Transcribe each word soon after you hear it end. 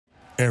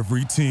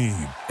Every team,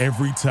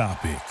 every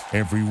topic,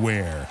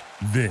 everywhere.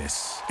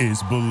 This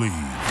is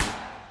Believe.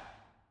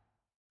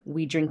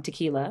 We drink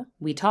tequila.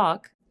 We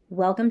talk.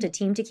 Welcome to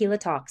Team Tequila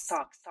Talks. So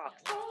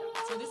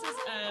this is,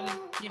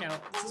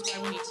 this is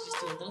why we need to just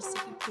do a little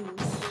sippy poo.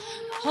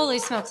 Holy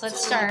smokes,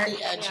 let's start.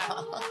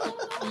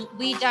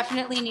 We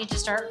definitely need to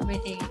start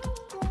with a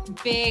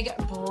big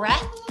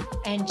breath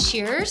and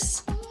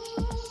cheers.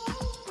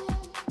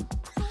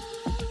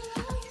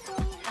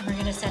 And we're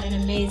going to set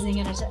an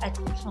amazing,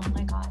 oh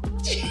my God.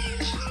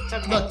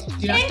 Look,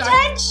 do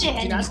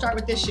not start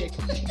with this shit.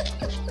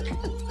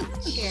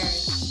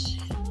 Cheers.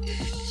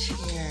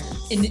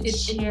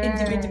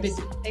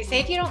 They say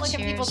if you don't look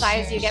in people's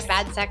eyes, you get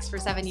bad sex for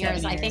 7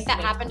 years. I think that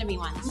happened to me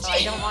once, so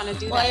I don't want to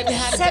do that. I've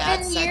had 7 bad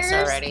years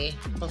sex already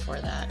before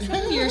that.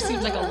 7 years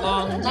seems like a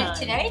long time. Like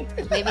today?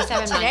 Maybe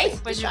 7 Today?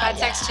 months. Was your bad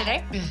sex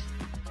today?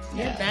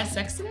 You had bad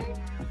sex today?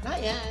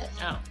 Not yet.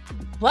 Oh.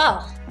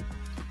 Well,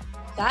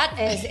 that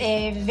is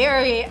a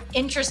very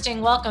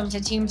interesting welcome to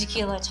Team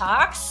Tequila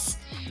Talks.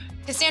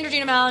 Cassandra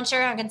Duna Mal and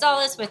Sharon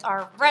Gonzalez with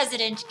our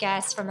resident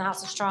guest from the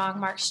House of Strong,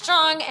 Mark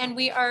Strong, and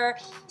we are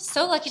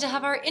so lucky to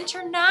have our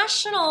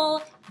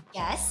international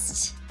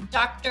guest,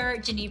 Dr.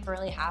 Genevieve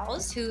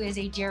Burley-House, who is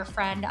a dear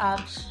friend of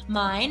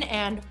mine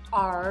and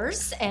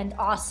ours, and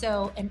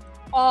also an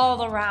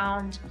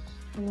all-around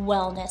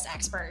wellness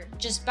expert.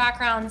 Just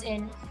backgrounds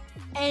in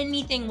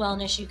anything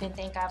wellness you can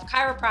think of: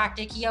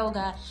 chiropractic,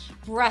 yoga,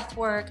 breath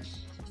work,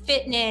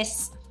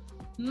 fitness,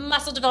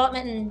 muscle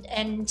development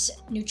and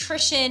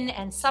nutrition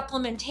and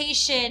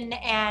supplementation.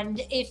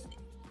 And if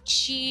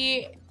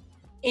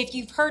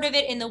you've heard of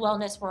it in the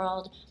wellness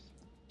world,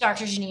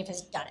 Dr. Genevieve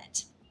has done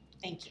it.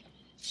 Thank you.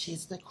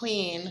 She's the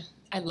queen.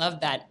 I love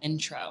that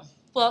intro.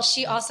 Well,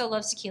 she also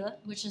loves tequila,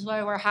 which is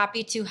why we're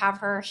happy to have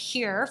her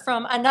here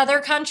from another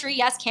country.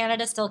 Yes,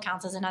 Canada still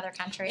counts as another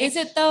country. Is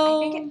it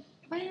though?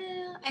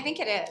 I think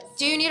it is.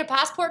 Do you need a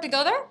passport to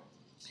go there?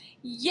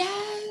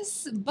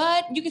 Yes,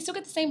 but you can still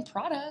get the same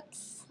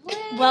products.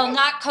 Well,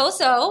 not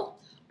COSO,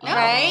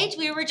 right? No.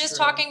 We were just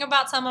True. talking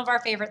about some of our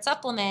favorite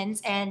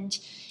supplements, and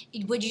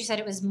would you said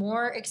it was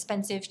more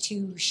expensive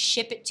to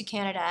ship it to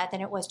Canada than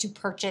it was to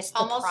purchase the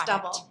Almost product.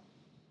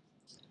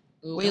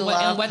 double. We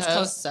love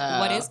COSO.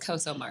 What is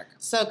COSO, Mark?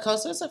 So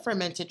COSO is a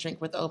fermented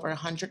drink with over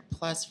 100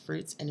 plus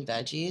fruits and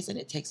veggies, and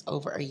it takes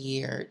over a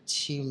year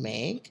to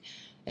make.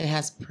 It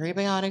has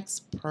prebiotics,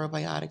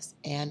 probiotics,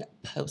 and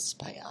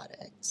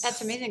postbiotics.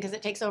 That's amazing because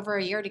it takes over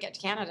a year to get to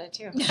Canada,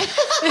 too. They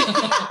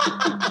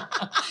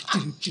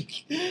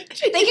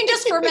can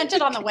just ferment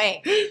it on the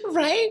way.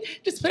 Right?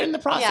 Just put it in the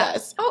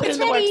process. Yeah. Oh, Put it it's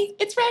in the ready.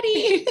 works. It's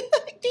ready.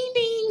 Ding,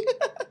 ding.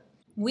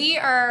 We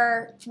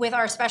are with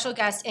our special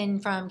guest in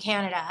from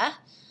Canada.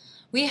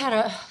 We've had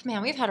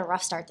a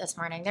rough start this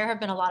morning. There have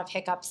been a lot of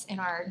hiccups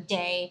in our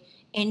day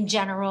in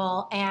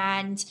general.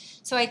 And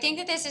so I think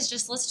that this is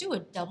just, let's do a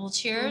double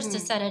cheers to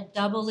set a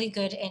doubly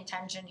good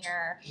intention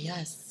here.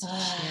 Yes.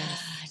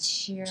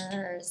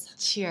 Cheers.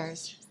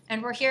 Cheers.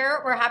 And we're here.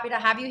 We're happy to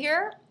have you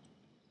here.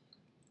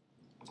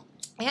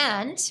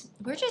 And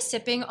we're just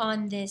sipping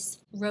on this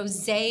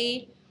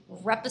Rosé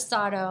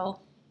Reposado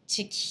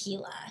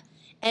tequila.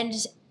 And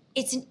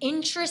it's an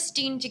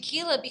interesting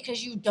tequila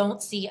because you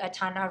don't see a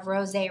ton of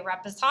Rosé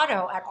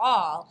Reposado at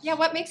all. Yeah,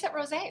 what makes it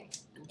rosé?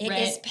 It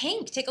is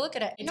pink. Take a look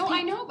at it. No,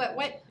 I know, but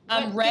what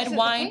Red gives it the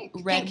wine, pink?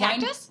 red Pink wine,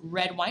 cactus?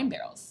 red wine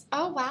barrels.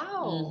 Oh,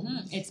 wow.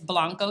 It's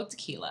Blanco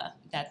tequila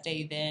that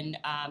they then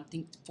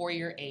think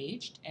 4-year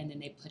aged, and then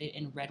they put it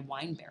in red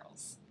wine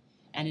barrels,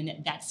 and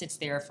then that sits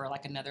there for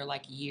like another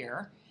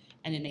year,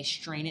 and then they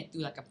strain it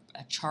through like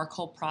a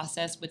charcoal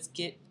process.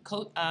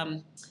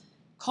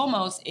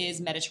 Comos is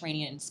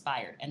Mediterranean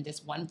inspired, and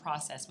this one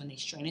process when they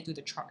strain it through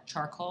the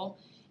charcoal,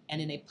 and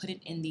then they put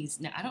it in these.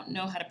 Now I don't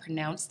know how to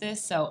pronounce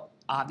this, so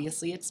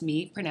obviously it's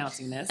me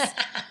pronouncing this.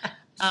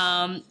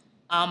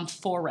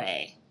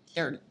 Amphore.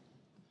 They're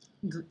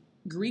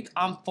Greek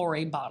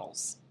amphore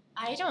bottles.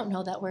 I don't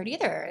know that word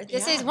either.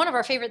 This is one of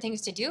our favorite things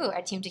to do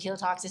at Team Tequila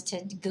Talks is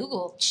to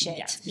Google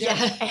shit. Yeah.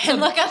 And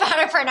look up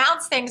how to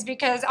pronounce things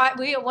because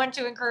we want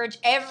to encourage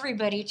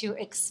everybody to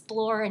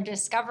explore and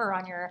discover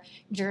on your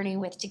journey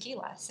with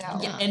tequila. So,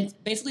 Yeah, and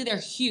basically they're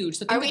huge.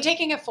 So Are we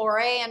taking a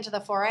foray into the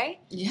foray?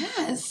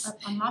 Yes.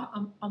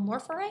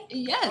 Amorphore?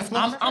 Yes.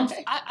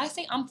 I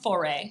say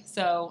amphore,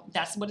 so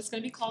that's what it's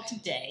going to be called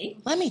today.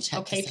 Let me check.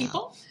 Okay, this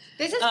people? out.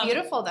 This is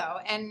beautiful, though,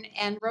 and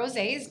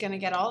rosé is going to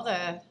get all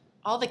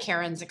the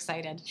Karens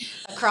excited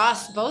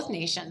across both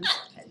nations.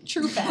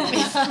 True fact.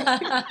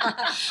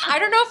 I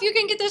don't know if you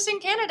can get this in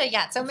Canada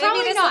yet, so maybe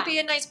Probably this not. will be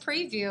a nice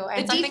preview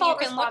and The something you default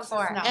can look response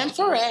is for. no.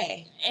 Amphore.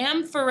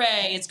 Amphore.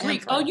 It's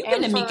Greek. Amphore. Oh, you've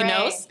been to Amphore.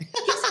 Mykonos.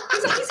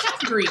 He's half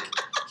Greek.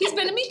 He's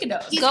been to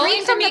Mykonos. Going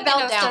reading to from the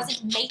belt Mykonos down.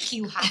 doesn't make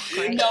you half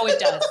great. No, it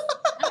does.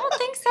 I don't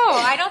think so.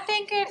 I don't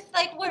think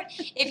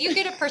if you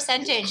get a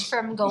percentage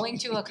from going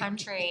to a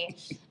country.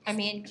 I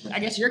mean, I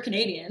guess you're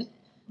Canadian.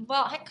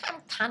 well,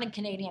 I'm kind of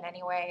Canadian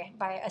anyway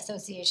by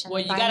association,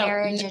 Well, you by gotta-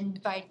 marriage,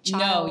 and by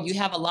child. No, you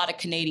have a lot of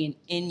Canadian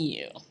in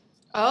you.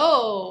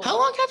 Oh. How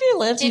long have you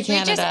lived in Did we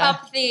Canada? just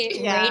up the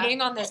Yeah.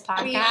 rating on this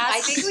podcast?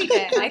 I think we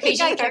did. I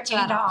think I kept PG-13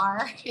 that to up.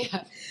 R.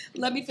 Yeah.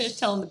 Let me finish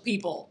telling the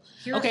people.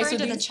 You're Okay, referring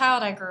so to the these-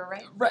 child I grew,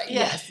 right? Right.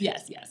 Yeah.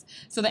 Yes.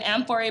 So the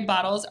amphora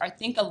bottles are,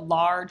 think a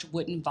large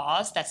wooden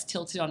vase that's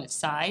tilted on its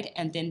side,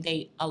 and then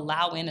they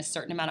allow in a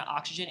certain amount of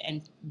oxygen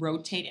and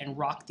rotate and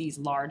rock these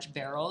large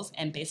barrels,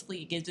 and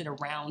basically it gives it a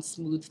round,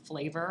 smooth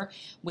flavor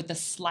with the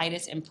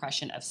slightest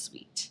impression of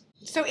sweet.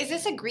 So is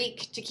this a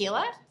Greek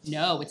tequila?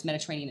 No, it's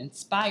Mediterranean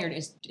inspired.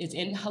 It's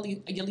in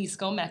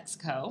Jalisco,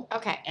 Mexico.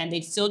 Okay. And they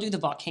still do the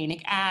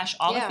volcanic ash,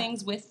 all Yeah. the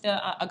things with the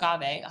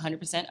agave,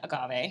 100%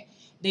 agave.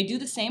 They do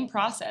the same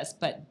process,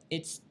 but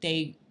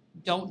they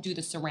don't do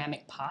the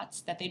ceramic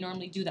pots that they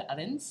normally do, the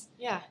ovens.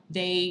 Yeah.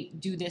 They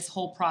do this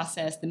whole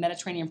process. The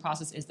Mediterranean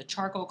process is the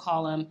charcoal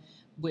column,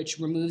 which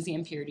removes the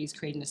impurities,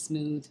 creating a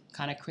smooth,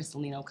 kind of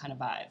crystallino kind of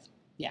vibe.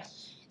 Yeah.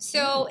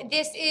 So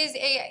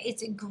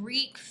it's a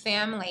Greek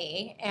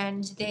family,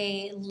 and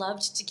they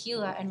loved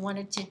tequila and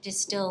wanted to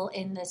distill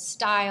in the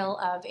style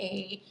of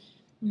a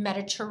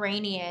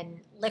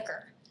Mediterranean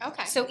liquor.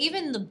 Okay. So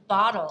even the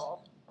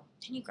bottle,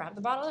 can you grab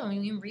the bottle? I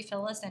mean, you can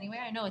refill this anyway.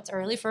 I know it's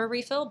early for a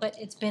refill, but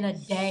it's been a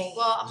day.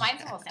 Well,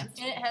 mine's almost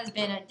empty. It has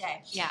been a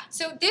day. Yeah.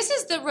 So this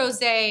is the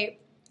Rosé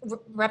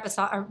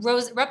Reposado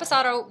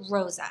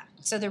Rosa.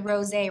 So the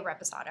Rosé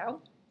Reposado.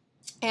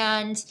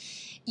 And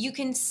you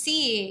can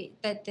see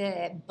that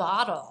the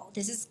bottle,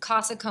 this is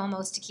Casa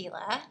Comos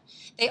tequila.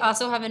 They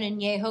also have an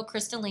Añejo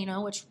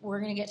Cristalino, which we're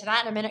going to get to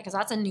that in a minute because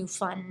that's a new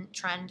fun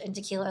trend in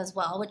tequila as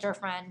well, which our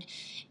friend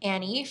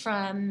Annie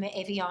from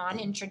Evian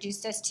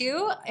introduced us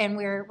to. And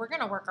we're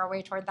going to work our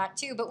way toward that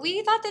too. But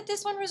we thought that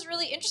this one was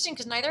really interesting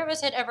because neither of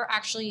us had ever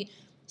actually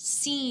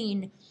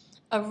seen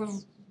a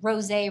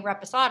Rosé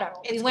Reposado.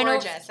 It's over-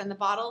 gorgeous, and the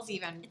bottle's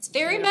even. It's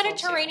very beautiful,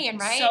 Mediterranean,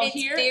 right? So it's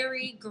here-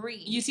 very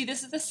Greek. You see,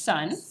 this is the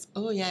sun.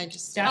 Oh yeah,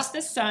 just That's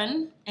the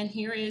sun, and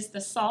here is the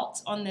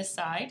salt on this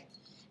side,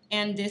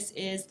 and this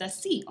is the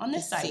sea on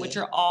this The side, sea.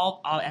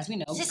 all, as we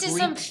know, This Greek. is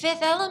some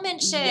Fifth Element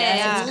shit.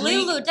 Yes, It's Greek.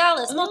 Lulu,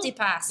 Dallas,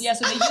 Multipass. Yeah,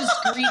 so they use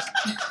Greek.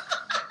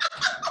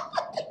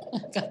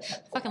 God, I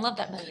fucking love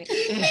that movie.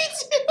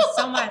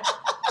 So much.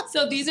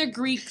 So these are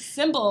Greek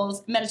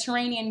symbols,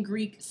 Mediterranean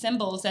Greek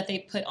symbols that they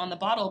put on the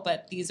bottle,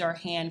 but these are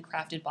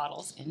handcrafted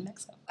bottles in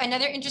Mexico.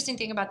 Another interesting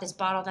thing about this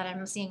bottle that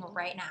I'm seeing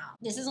right now,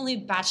 this is only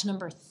batch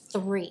number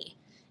 3.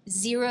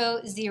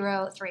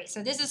 003.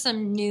 So this is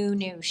some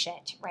new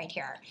shit right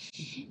here.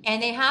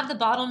 And they have the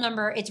bottle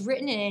number. It's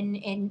written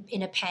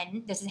in a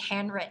pen. This is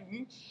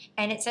handwritten.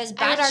 And it says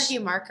I would batch, argue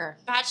marker.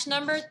 batch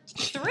number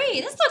 3.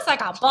 This looks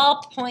like a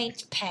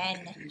ballpoint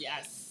pen.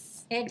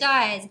 Yes. It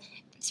does.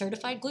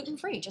 Certified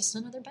gluten-free, just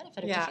another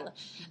benefit of Yeah.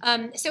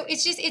 tequila. So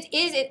it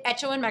is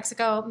hecho in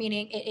Mexico,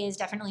 meaning it is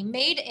definitely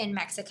made in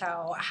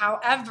Mexico.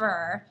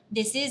 However,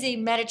 this is a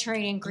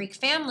Mediterranean Greek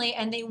family,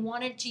 and they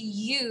wanted to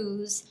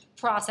use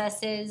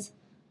processes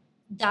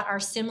that are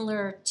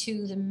similar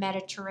to the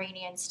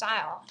Mediterranean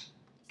style.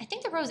 I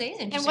think the rosé is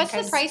interesting. And what's the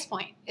 'cause- price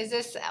point? Is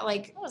this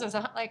like What was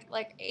this,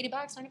 like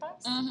 $80,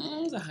 $90?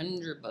 Mm-hmm. It's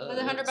 $100. Was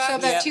it $100? so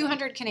about Yep.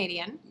 200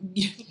 Canadian?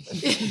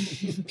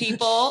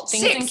 People,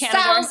 things in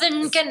Canada.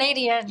 6,000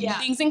 Canadian. Yeah.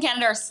 Things in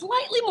Canada are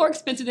slightly more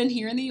expensive than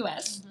here in the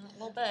U.S. A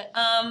little bit.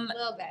 Um, A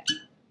little bit.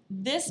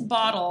 This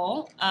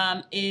bottle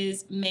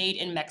is made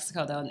in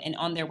Mexico, though, and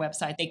on their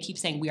website, they keep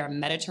saying we are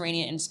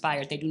Mediterranean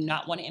inspired. They do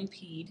not want to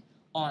impede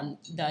on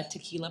the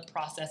tequila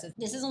processes.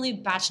 This is only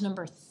batch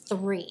number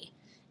 3.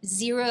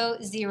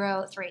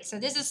 003. So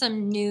this is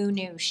some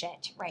new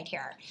shit right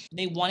here.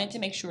 They wanted to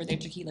make sure their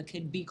tequila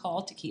could be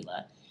called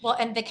tequila. Well,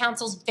 and the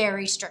council's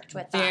very strict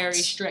with that. Very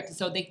strict.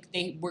 So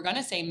they were going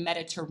to say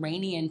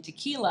Mediterranean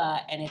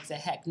tequila, and it's a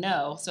heck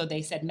no. So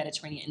they said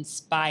Mediterranean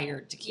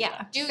inspired tequila.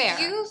 Yeah. Do Fair.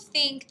 you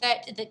think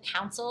that the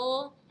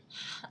council,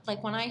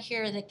 like when I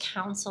hear the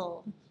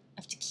council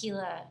of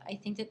tequila, I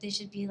think that they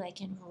should be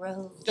like in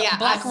robes. Yeah,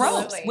 Black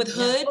robes absolutely. with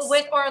hoods.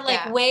 Or like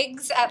Yeah.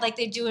 wigs at like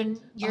they do in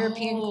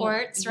European Oh,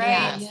 courts,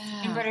 right?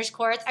 yeah. In British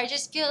courts. I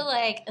just feel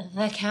like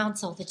the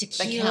council, the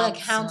tequila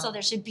council. council,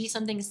 there should be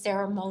something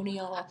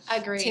ceremonial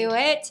Agreed. to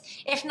it.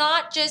 If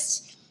not,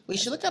 just we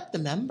should look up the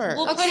member.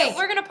 we'll Okay.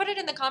 we're gonna put it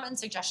in the comment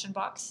suggestion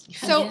box.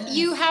 So Yes.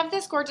 you have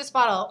this gorgeous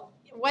bottle.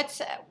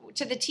 What's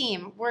to the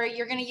team where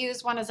you're going to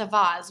use one as a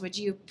vase? Would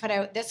you put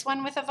out this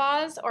one with a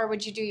vase, or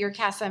would you do your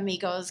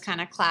Casamigos kind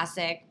of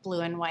classic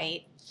blue and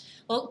white?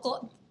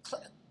 Well,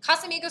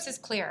 Casamigos is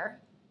clear.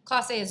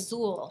 Clase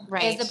Azul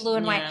Right. is the blue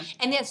and Yeah. white.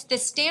 And it's the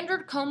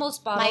standard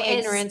Comos bottle My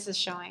is ignorance is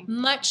showing.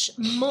 much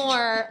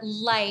more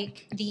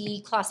like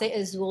the Clase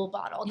Azul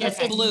bottle. Yes,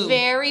 It's blue.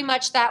 very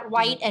much that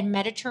white and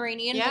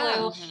Mediterranean Yeah.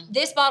 blue. Mhm.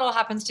 This bottle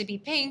happens to be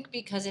pink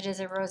because it is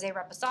a Rosé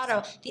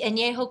Reposado. The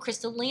Añejo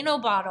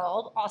Cristalino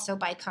bottle, also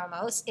by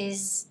Comos,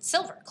 is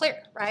silver,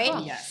 clear, right?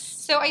 Oh. Yes.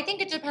 So I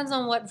think it depends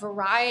on what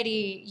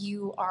variety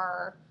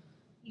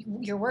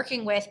you're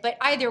working with, but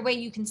either way,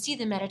 you can see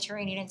the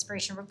Mediterranean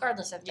inspiration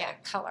regardless of the Yeah.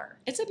 color.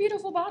 It's a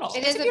beautiful bottle.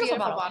 It is a beautiful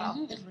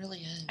bottle. Mhm. It really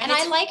is. And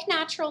I like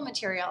natural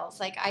materials.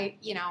 Like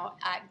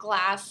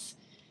glass.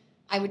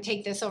 I would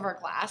take this over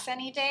glass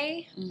any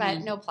day, but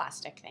no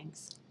plastic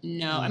things.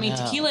 No, I mean,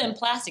 tequila in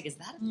plastic, is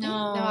that a thing?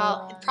 No.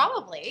 Well,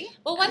 probably.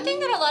 Well, one thing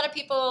that a lot of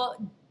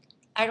people,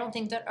 I don't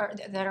think that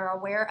are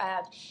aware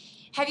of,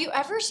 have you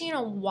ever seen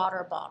a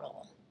water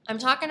bottle? I'm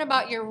talking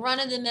about your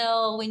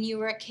run-of-the-mill when you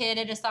were a kid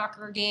at a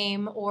soccer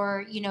game,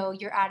 or, you know,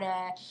 you're at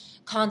a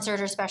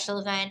concert or special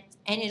event,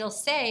 and it'll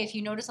say, if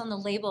you notice on the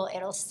label,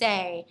 it'll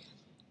say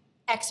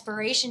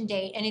expiration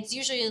date, and it's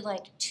usually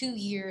like 2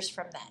 years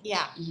from then.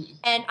 Yeah.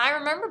 And I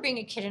remember being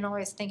a kid and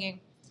always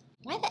thinking,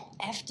 why the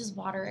F does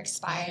water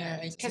expire?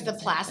 Because the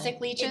plastic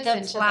leaches The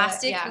into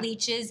plastic yeah.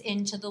 leaches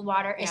into the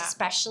water, Yeah.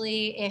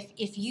 especially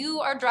if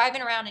you are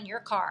driving around in your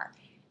car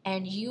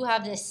and you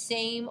have this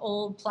same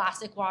old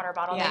plastic water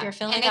bottle that you're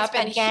filling and it's up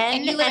been again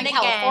and you live in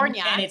again.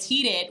 California. And it's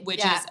heated, which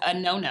Yeah. is a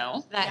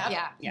no-no.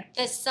 That, yeah.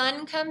 The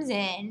sun comes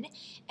in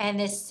and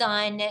the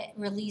sun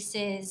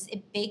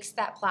it bakes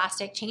that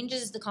plastic,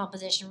 changes the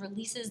composition,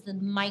 releases the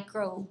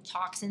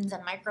microtoxins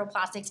and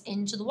microplastics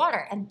into the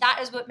water. And that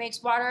is what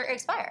makes water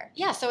expire.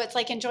 Yeah, so it's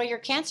like enjoy your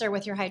cancer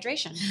with your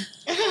hydration.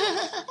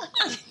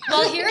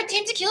 Well, here at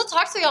Team Tequila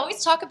Talks, we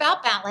always talk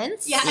about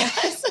balance.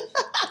 Yes.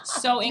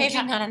 So in Maybe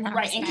not in that in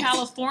respect.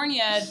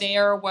 California,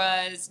 there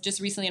was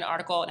just recently an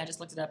article, and I just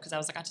looked it up because I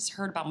was like, I just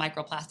heard about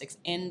microplastics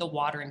in the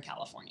water in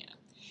California.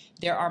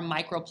 There are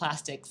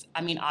microplastics.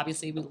 I mean,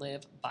 obviously we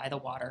live by the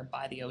water,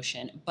 by the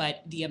ocean,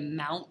 but the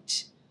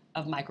amount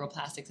of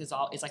microplastics is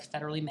like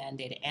federally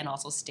mandated and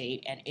also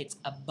state, and it's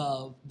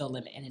above the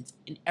limit, and it's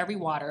in every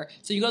water.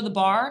 So you go to the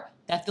bar,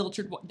 that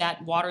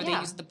water they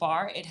use at the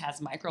bar, it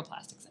has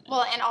microplastics in it.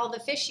 Well, and all the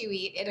fish you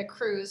eat, it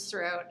accrues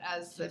throughout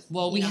as the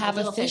we have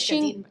the a little fish gets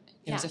fishing. eaten.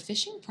 There's a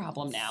fishing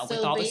problem now So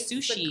with all the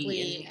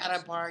basically, sushi.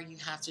 at a bar, you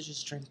have to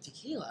just drink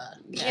tequila.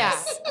 Yeah.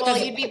 Well,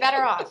 you'd be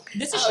better off.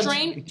 This is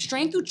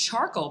strained through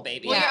charcoal,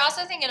 baby. Well, you're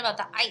also thinking about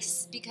the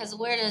ice, because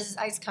where does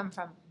ice come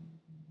from?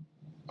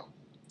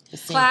 The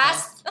same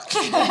Class?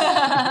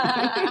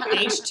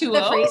 H2O.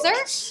 The freezer?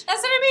 That's what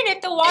I mean.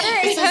 If the water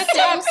is It's the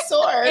same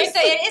source.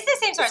 it is the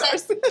same source.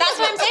 That's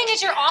what I'm saying,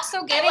 is you're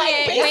also getting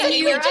it when basically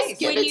you just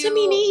give when it to you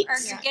me neat. are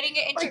getting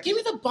it Or into. give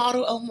me the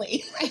bottle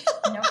only.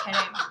 No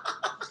kidding.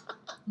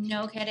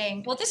 No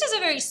kidding. Well, this is a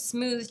very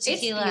smooth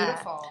tequila. It's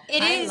beautiful.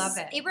 I love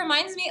it. It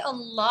reminds me a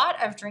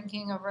lot of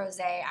drinking a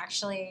rosé,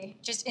 actually,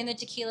 just in the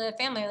tequila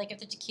family. Like if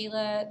the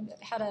tequila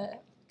had a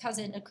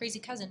crazy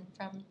cousin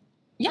from.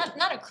 Yeah.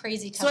 Not a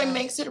crazy So cousin. it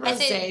makes it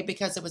rosé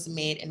because it was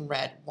made in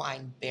red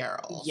wine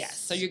barrels. Yes,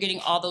 so you're getting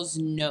all those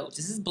notes.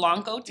 This is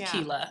Blanco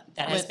tequila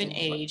that has With- been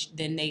aged.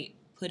 Then they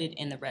put it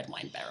in the red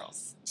wine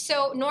barrels.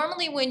 So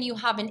normally when you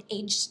have an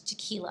aged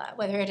tequila,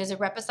 whether it is a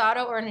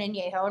Reposado or an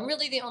Añejo, and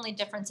really the only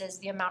difference is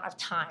the amount of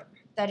time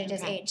that it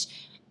is aged.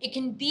 It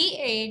can be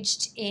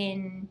aged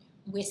in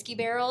whiskey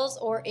barrels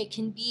or it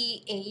can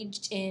be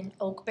aged in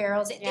oak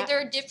barrels. Yeah. There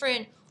are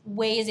different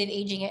ways of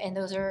aging it, and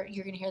you're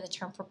going to hear the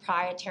term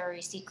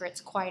proprietary secrets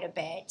quite a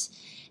bit.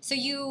 So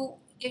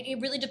it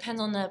really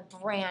depends on the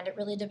brand. It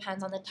really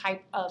depends on the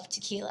type of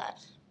tequila.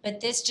 But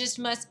this just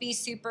must be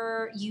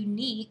super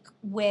unique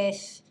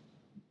with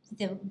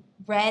the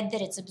red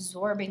that it's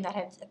absorbing,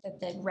 that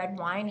the red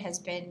wine has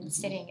been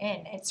sitting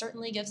in. It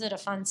certainly gives it a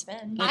fun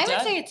spin. I would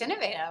does. say it's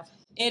innovative.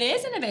 It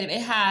is innovative.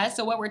 It has.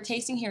 So what we're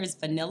tasting here is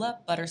vanilla,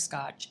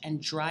 butterscotch,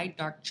 and dry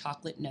dark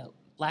chocolate note.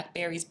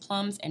 Blackberries,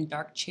 plums, and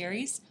dark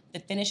cherries. The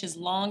finish is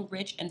long,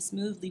 rich, and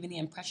smooth, leaving the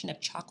impression of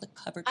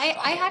chocolate-covered I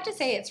strawberry. have to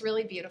say it's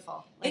really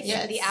beautiful. Like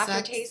It's the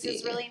aftertaste sexy.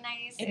 is really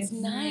nice. It's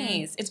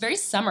nice. It's very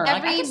summer.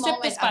 Like I Every could sip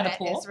moment this by of the it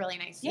pool. is really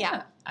nice.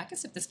 Yeah, I could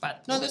sip this by the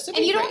pool. No, this would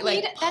And be you great, don't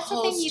like, need that's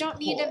the thing, you don't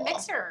need a post-pool.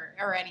 mixer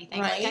or anything.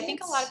 Like I think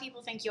a Right? lot of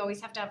people think you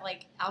always have to have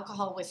like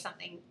alcohol with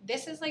something.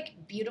 This is like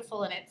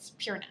beautiful in its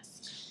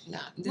pureness. No.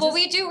 Well,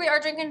 we are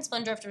drinking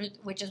Spindrifter,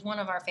 which is one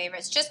of our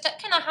favorites, just to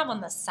kind of have on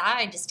the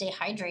side to stay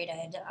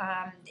hydrated.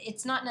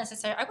 It's not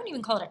necessary. I wouldn't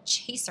even call it a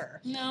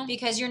chaser No.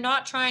 because you're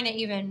not trying to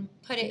even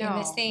put it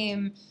No.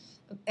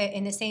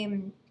 in the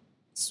same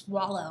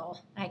swallow.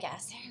 I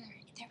guess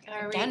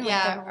they're done with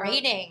yeah, the or-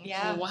 rating.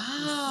 Yeah.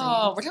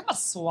 Wow. We're talking about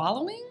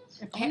swallowing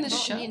on the Well,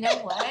 show. you know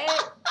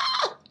what?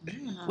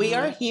 We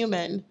are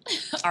human.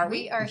 Are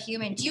We are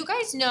human. Do you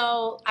guys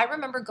know? I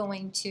remember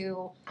going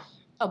to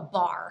a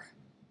bar.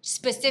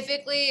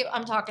 Specifically,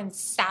 I'm talking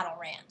Saddle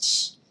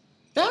Ranch.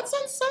 That's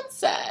on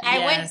Sunset. I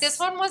went. Yes. This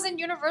one was in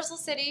Universal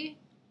City,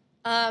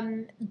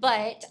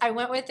 but I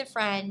went with a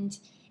friend,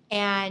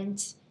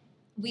 and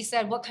we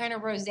said, "What kind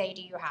of rosé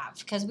do you have?"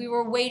 Because we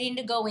were waiting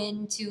to go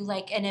into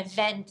like an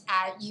event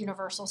at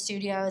Universal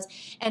Studios,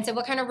 and said,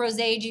 "What kind of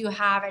rosé do you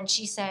have?" And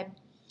she said,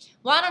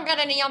 "Well, I don't got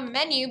any on the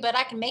menu, but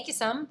I can make you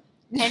some."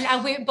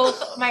 And we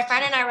both, my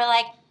friend and I, were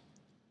like,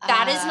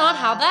 "That is not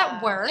how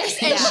that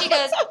works." And she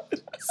goes,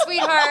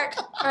 "Sweetheart,"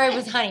 or it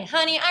was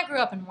honey, I grew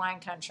up in wine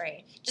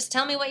country. Just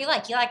tell me what you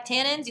like. You like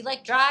tannins? You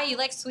like dry? You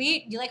like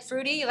sweet? You like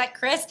fruity? You like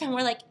crisp? And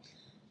we're like,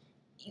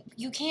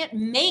 you can't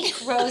make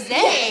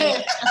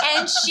rosé.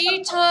 And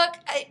she took,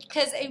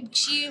 because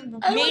she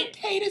would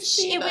pay to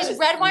see it was this.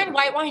 red wine,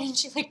 white wine, and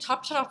she like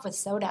topped it off with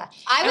soda.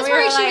 I was And we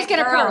worried were she was like, going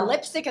to put her girl.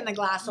 lipstick in the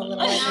glass a little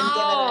bit and give it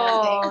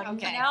No, a thing.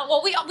 Okay. no.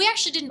 Well, we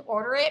actually didn't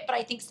order it, but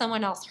I think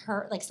someone else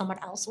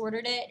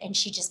ordered it, and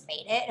she just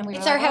made it. And we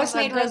It's were our like,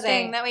 house-made it's a good rosé.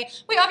 thing that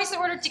we obviously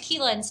ordered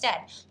tequila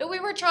instead. But we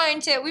were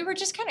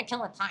just kind of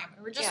killing time.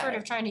 We were just sort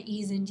of trying to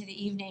ease into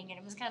the evening, and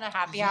it was kind of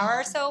happy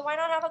hour. So why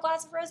not have a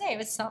glass of rosé? It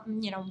was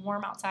something,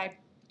 warm outside.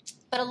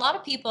 But a lot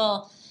of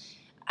people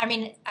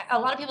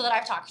that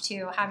I've talked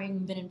to, having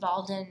been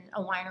involved in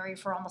a winery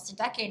for almost a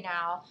decade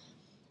now,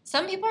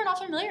 some people are not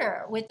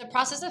familiar with the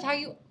process of how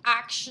you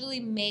actually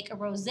make a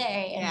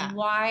rosé and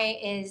why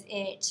is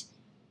it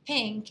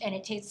pink and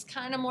it tastes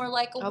kind of more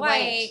like a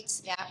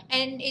white. Yeah.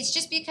 And it's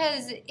just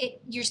because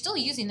you're still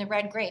using the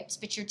red grapes,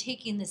 but you're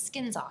taking the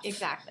skins off.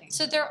 Exactly.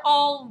 So they're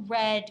all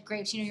red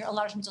grapes. A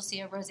lot of times you'll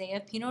see a rosé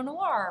of Pinot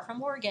Noir from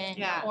Oregon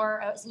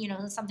or,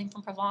 something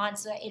from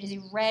Provence. It is a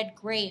red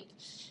grape,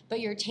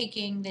 but you're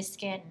taking the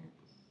skin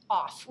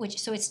off,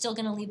 so it's still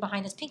going to leave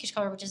behind this pinkish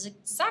color, which is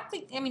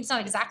exactly, it's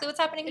not exactly what's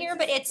happening here,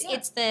 but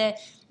it's the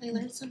I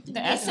learned something. The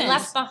it's essence.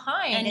 left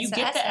behind. And it's you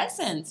get the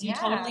essence. You Yeah.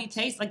 totally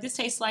taste, like this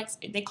tastes like,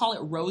 they call it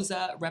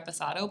Rosa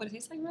Reposado, but it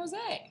tastes like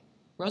rosé.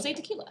 Rosé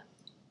tequila.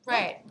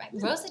 Right.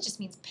 Rosa just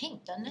means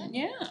pink, doesn't it?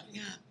 Yeah.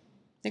 Yeah.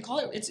 They call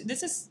it,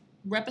 this is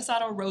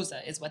Reposado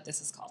Rosa is what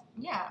this is called.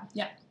 Yeah.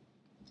 Yeah.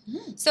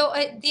 So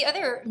the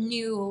other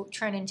new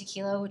trend in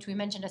tequila, which we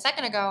mentioned a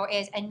second ago,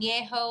 is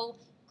Añejo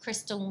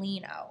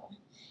Cristalino.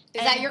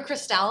 Is that your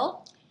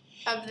Cristal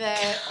of the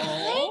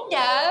Kind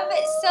of.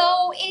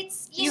 So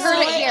it's You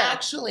heard it here.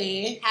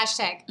 Actually,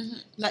 hashtag?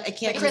 I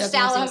can't The remember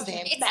Cristal his of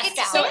name.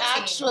 It's So fancy.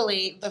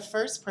 actually, the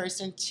first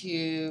person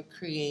to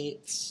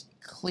create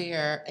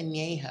clear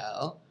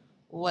añejo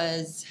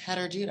was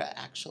Herrera,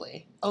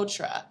 actually.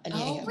 Otra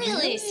añejo. Oh,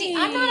 really? See,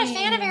 I'm not a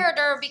fan of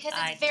Herradura because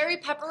I- it's very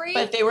peppery.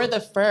 But they were the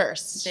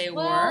first. They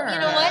Well, were. you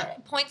know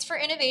what? Points for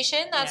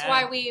innovation. That's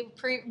Yeah. why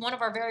one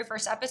of our very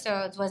first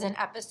episodes was an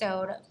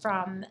episode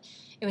from,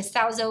 it was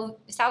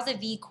Sauza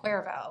v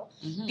Cuervo,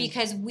 Mhm.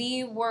 because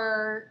we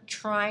were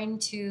trying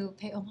to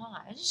pay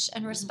homage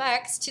and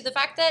respects to the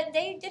fact that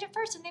they did it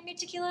first and they made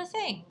tequila a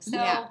thing. So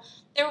Yeah.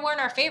 they weren't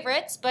our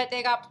favorites, but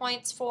they got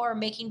points for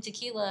making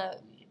tequila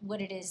what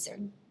it is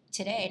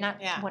today. Not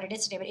what it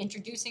is today, but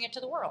introducing it to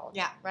the world.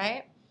 Yeah.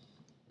 Right?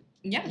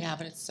 Yeah. Yeah,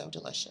 but it's so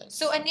delicious.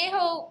 So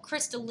Añejo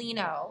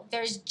Cristalino,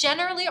 there's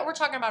generally, we're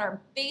talking about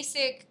our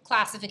basic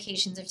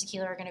classifications of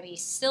tequila are going to be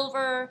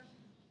silver,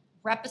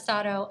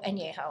 Reposado,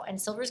 Añejo. And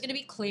silver is going to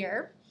be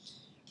clear.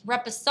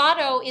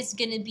 Reposado is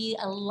going to be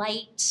a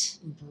light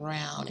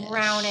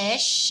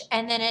brownish.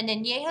 And then an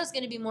Añejo is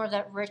going to be more of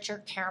that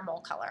richer caramel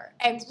color.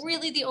 And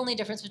really the only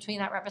difference between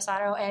that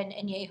Reposado and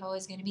Añejo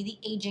is going to be the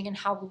aging and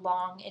how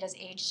long it has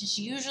aged. It's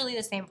usually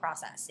the same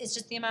process. It's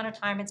just the amount of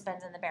time it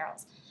spends in the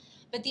barrels.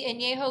 But the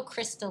Añejo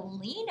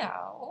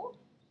Cristalino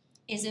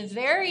is a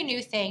very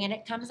new thing, and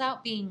it comes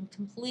out being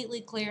completely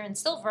clear and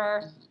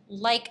silver,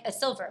 like a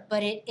silver,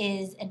 but it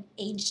is an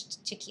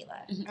aged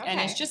tequila. And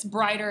it's just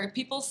brighter.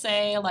 People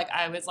say,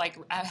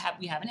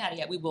 we haven't had it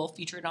yet. We will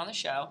feature it on the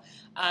show.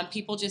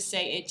 People just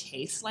say it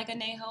tastes like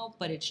añejo,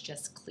 but it's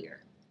just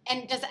clear.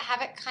 And does it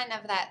have it kind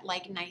of that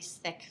nice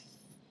thick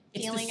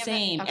It's feeling the of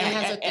same. it? It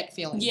has a thick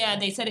feeling. Yeah,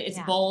 they said it's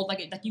Yeah. bold.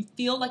 Like you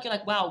feel like you're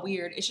like, wow,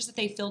 weird. It's just that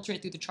they filter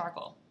it through the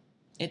charcoal.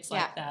 It's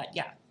like that,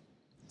 yeah.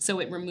 So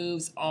it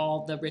removes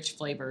all the rich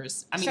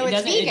flavors. I mean, so it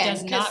it's doesn't. It vegan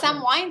does because not.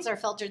 some wines are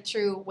filtered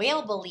through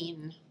whale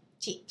baleen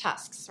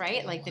tusks,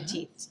 right? Like the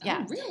teeth.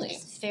 Yeah. Oh, really?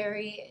 It's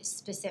very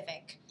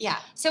specific. Yeah.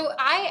 So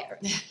I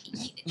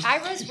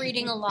was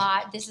reading a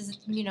lot. This is,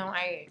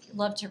 I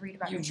love to read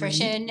about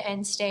nutrition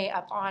and stay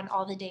up on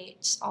all the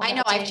dates. I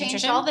know. I've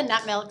changed all the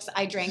nut milks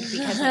I drank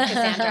because of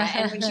Cassandra.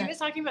 And when she was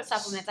talking about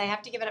supplements, I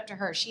have to give it up to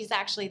her. She's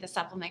actually the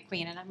supplement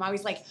queen. And I'm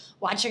always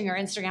watching her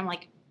Instagram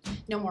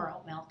no more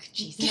oat milk.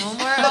 Jeez. No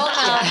more oat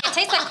milk. It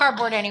tastes like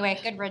cardboard anyway.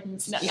 Good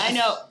riddance. No, I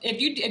know.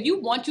 If you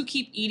want to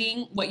keep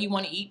eating what you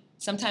want to eat,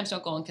 sometimes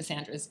don't go on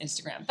Cassandra's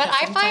Instagram. But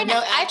I find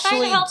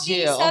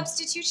healthy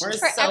substitutions We're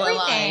for so everything.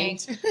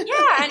 aligned.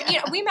 Yeah, and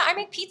I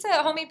make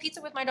homemade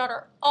pizza with my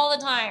daughter all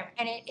the time,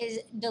 and it is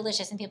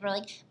delicious. And people are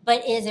like,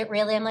 "But is it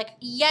really?" I'm like,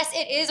 "Yes,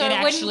 it is, or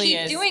I wouldn't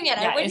keep doing it.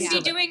 Yeah, I wouldn't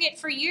be doing it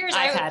for years.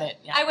 I've had it.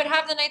 Yeah. I would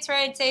have the nights where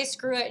I'd say,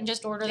 "Screw it," and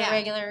just order the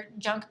regular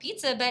junk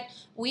pizza. But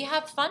we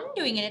have fun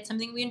doing it. It's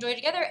something we enjoy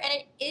together, and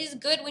it is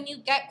good when you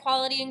get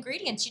quality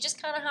ingredients. You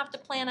just kind of have to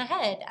plan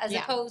ahead, as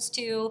opposed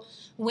to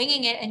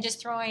winging it and just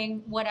throwing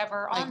whatever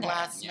on there.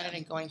 Last minute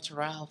and going to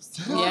Ralph's.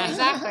 Yeah,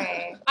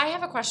 exactly. I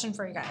have a question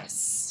for you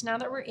guys. Now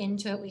that we're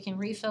into it, we can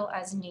refill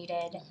as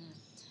needed.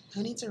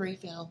 Who needs a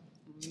refill?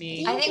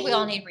 Me. I think we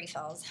all need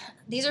refills.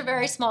 These are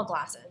very small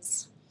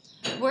glasses.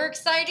 We're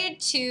excited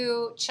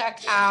to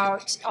check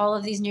out all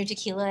of these new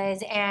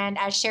tequilas, and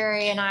as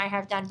Sherry and I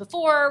have done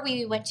before,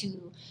 we went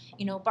to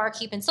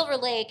Barkeep in Silver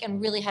Lake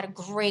and really had a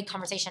great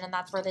conversation, and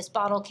that's where this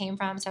bottle came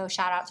from. So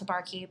shout out to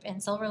Barkeep in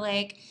Silver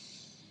Lake.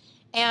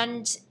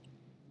 And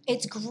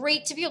it's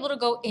great to be able to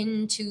go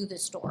into the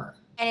store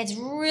And it's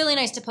really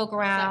nice to poke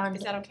around.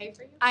 Is that okay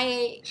for you?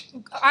 I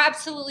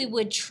absolutely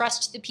would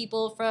trust the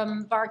people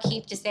from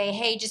Barkeep to say,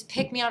 hey, just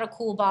pick me out a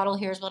cool bottle.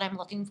 Here's what I'm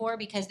looking for,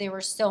 because they were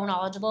so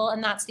knowledgeable.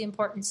 And that's the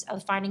importance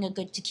of finding a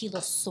good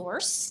tequila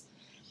source.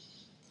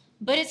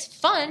 But it's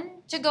fun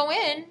to go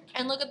in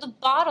and look at the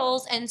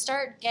bottles and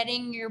start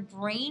getting your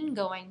brain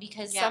going,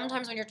 because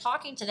sometimes when you're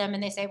talking to them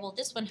and they say, well,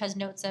 this one has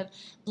notes of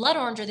blood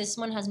orange or this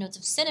one has notes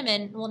of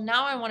cinnamon, well,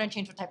 now I want to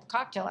change what type of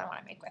cocktail I want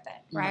to make with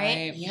it,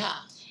 right? Yeah.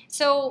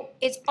 So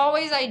it's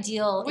always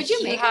ideal. Would if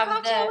you make a have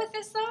cocktail with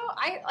this though?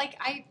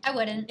 I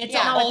wouldn't. It's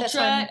Not with this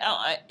one.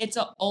 it's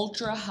an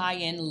ultra high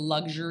end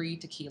luxury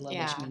tequila,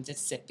 Yeah. which means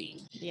it's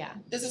sippy. yeah.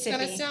 This is Sippy.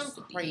 going to sound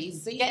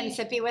crazy. Getting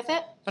sippy with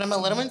it. But I'm a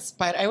little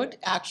inspired. I would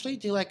actually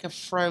do like a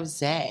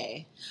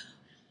frosé.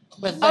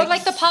 With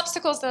Like the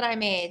popsicles that I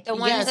made, the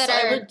ones yes, that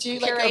I are would do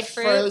like a pureed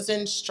fruit.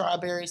 frozen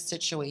strawberry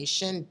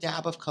situation,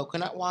 dab of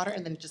coconut water,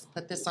 and then just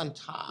put this on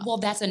top. Well,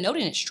 that's a note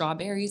in it.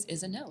 Strawberries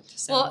is a note.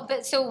 So. Well,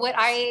 but so what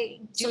I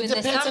do so it in the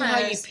depends on how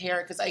you summers, pair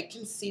it, because I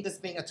can see this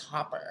being a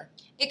topper.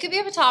 it could be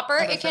a topper.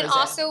 Of a It can frosé.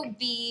 also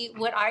be,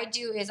 what I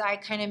do is I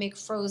kind of make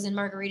frozen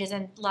margaritas.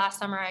 And last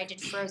summer I did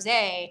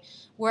frosé,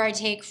 where I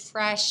take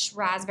fresh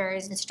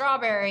raspberries and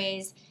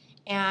strawberries.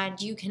 And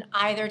you can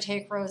either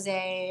take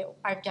rosé,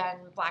 I've done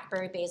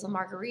blackberry basil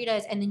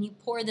margaritas, and then you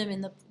pour them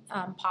in the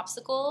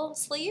popsicle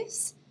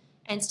sleeves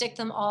and stick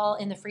them all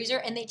in the freezer.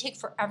 And they take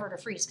forever to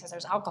freeze because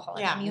there's alcohol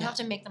in them. You have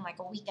to make them like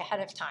a week ahead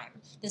of time.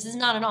 This is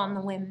not an on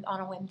a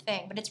whim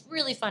thing, but it's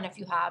really fun if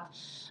you have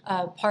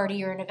a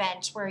party or an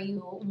event where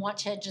you want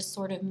to just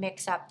sort of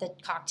mix up the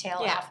cocktail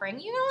offering.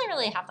 You only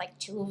really have like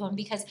 2 of them,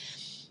 because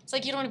it's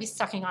like you don't want to be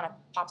sucking on a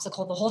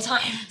popsicle the whole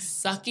time.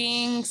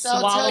 Sucking, So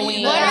I'll tell you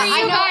swallowing. this. What are I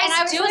you know, guys and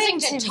I was doing listening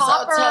to to me? So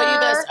I'll tell you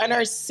this. Topper. On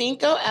our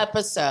Cinco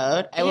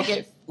episode, I will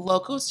get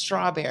local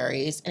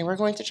strawberries, and we're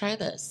going to try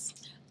this.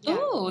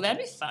 Ooh,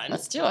 that'd be fun.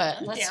 Let's do it.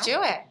 Let's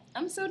do it.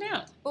 I'm so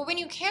down. But when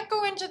you can't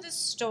go into the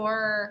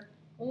store,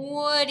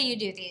 what do you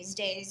do these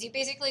days? You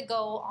basically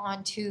go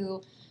on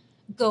to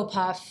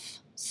GoPuff,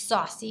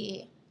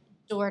 Saucy,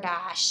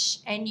 DoorDash,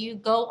 and you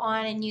go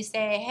on and you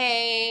say,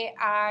 hey,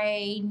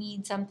 I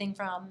need something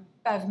from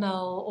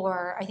Bevmo,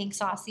 or I think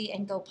Saucy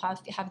and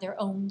GoPuff have their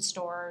own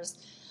stores.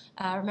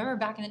 Remember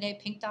back in the day,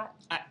 Pink Dot?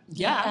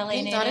 Yeah. LA I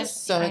think that native? is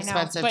so I know.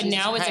 expensive. But Jesus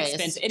now it's Christ.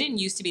 expensive. It didn't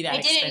used to be that It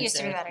expensive. didn't used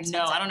to be that No,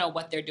 expensive. I don't know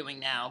what they're doing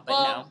now, but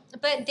Well,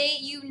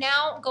 but you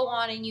now go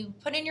on and you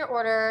put in your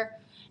order,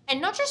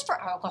 and not just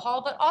for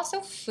alcohol, but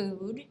also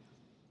food.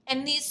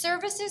 And these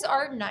services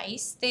are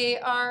nice. They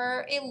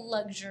are a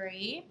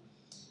luxury.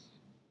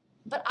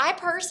 But I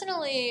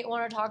personally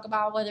want to talk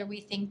about whether we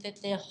think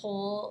that the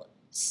whole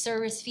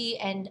service fee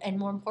and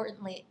more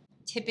importantly,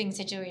 tipping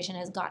situation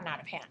has gotten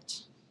out of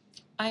hand.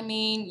 I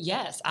mean,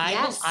 yes.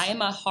 Yes. I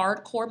am a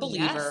hardcore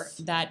believer Yes.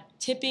 that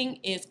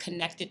tipping is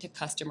connected to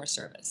customer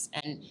service.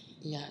 And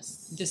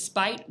Yes.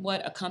 despite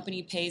what a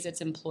company pays its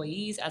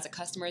employees, as a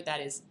customer, that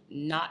is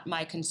not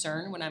my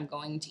concern when I'm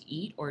going to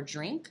eat or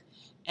drink.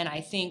 And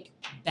I think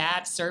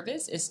bad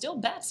service is still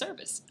bad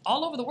service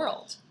all over the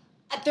world.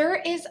 There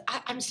is,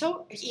 I'm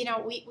so,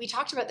 we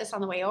talked about this on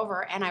the way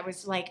over, and I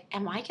was like,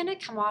 am I going to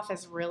come off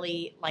as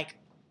really like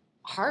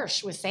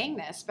harsh with saying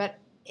this? But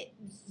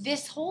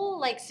this whole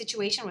like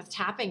situation with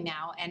tapping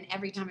now, and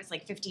every time it's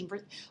like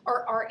 15%,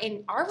 or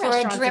in our For a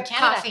restaurants drip in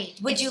Canada, coffee,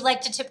 would it's you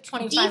like to tip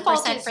 25%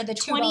 default is for the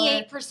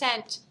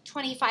 28%,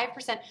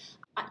 25%.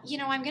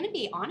 I'm going to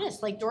be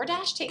honest. Like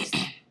DoorDash takes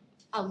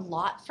a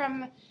lot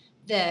from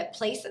the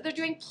place that they're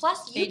doing.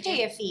 Plus, you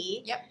pay a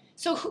fee. Yep.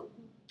 So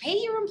pay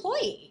your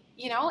employee.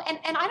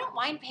 And I don't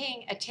mind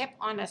paying a tip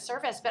on a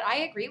service, but I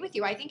agree with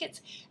you. I think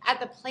it's at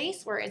the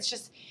place where it's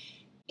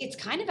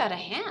kind of out of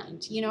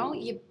hand.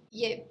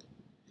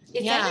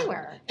 It's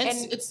everywhere.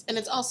 And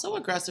it's also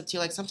aggressive too.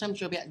 Like sometimes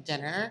you'll be at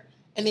dinner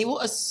and they will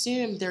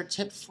assume their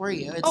tip for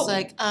you. It's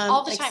like,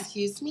 all the time.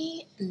 Excuse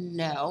me,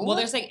 no. Well,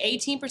 there's like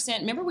 18%.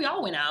 Remember, we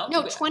all went out.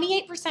 No,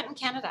 28% in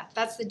Canada.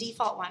 That's the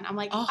default one. I'm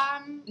like,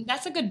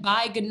 That's a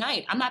goodbye, good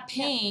night. I'm not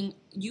paying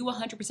you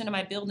 100% of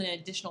my bill and an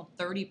additional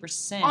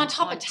 30% on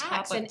top of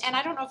tax. And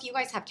I don't know if you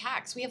guys have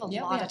tax. We have a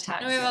Yeah, we lot have of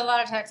tax. We have a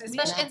lot of tax,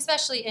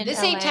 especially in This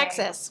LA. ain't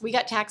Texas. We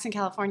got tax in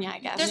California, I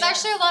guess. There's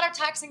actually a lot of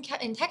tax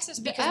in Texas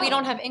because we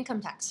don't have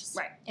income tax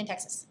in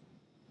Texas.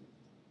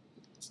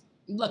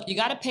 Look, you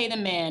got to pay the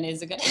man. You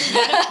got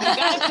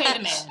to pay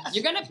the man.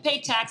 You're going to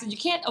pay taxes. You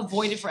can't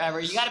avoid it forever.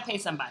 You got to pay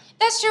somebody.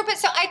 That's true, but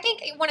so I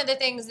think one of the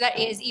things that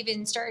is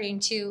even starting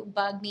to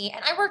bug me,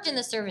 and I worked in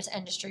the service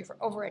industry for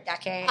over a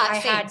decade. I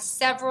Same. had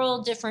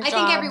several different I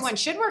jobs. think everyone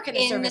should work in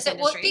the service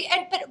industry.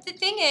 But the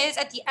thing is,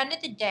 at the end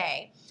of the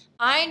day,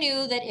 I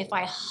knew that if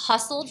I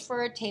hustled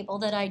for a table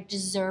that I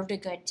deserved a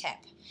good tip.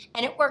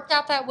 And it worked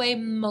out that way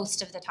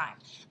most of the time.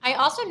 I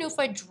also knew if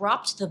I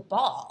dropped the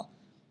ball,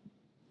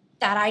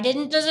 that I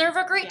didn't deserve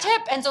a great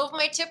tip. And so if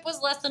my tip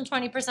was less than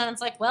 20%,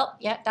 it's like, well,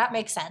 yeah, that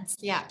makes sense.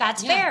 Yeah.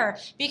 That's fair.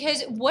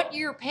 Because what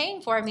you're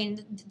paying for, I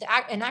mean,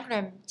 an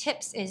acronym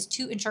TIPS is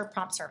to ensure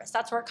prompt service.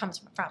 That's where it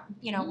comes from.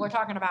 You know, we're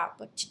talking about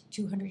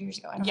 200 years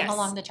ago. I don't know how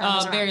long the term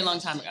was around. Very long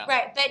time ago.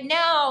 Right. But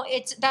now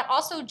that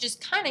also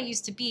just kind of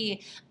used to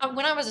be,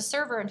 when I was a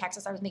server in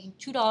Texas, I was making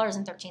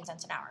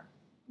 $2.13 an hour,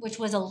 which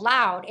was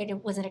allowed.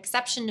 It was an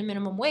exception to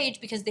minimum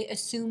wage because they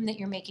assume that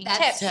you're making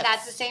tips.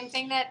 That's the same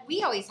thing that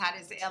we always had,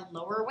 is a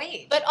lower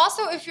wage. But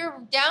also, if you're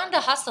down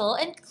to hustle,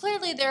 and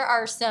clearly there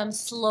are some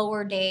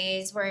slower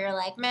days where you're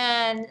like,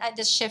 man,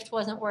 this shift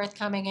wasn't worth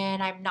coming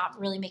in. I'm not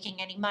really making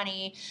any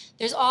money.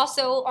 There's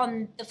also,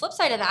 on the flip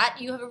side of that,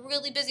 you have a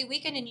really busy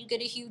weekend and you get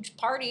a huge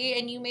party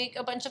and you make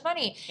a bunch of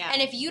money. Yeah.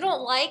 And if you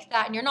don't like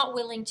that and you're not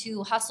willing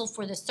to hustle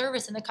for the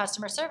service and the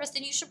customer service,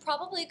 then you should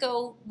probably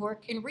go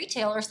work in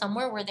retail or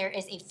somewhere where there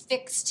is a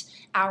fixed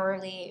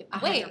hourly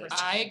wage.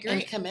 I agree.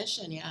 And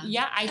commission,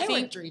 Yeah, I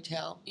think worked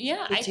retail.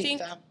 Yeah, I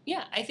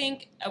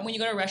think when you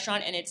go to a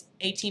restaurant and it's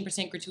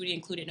 18% gratuity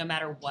included no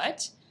matter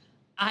what,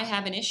 I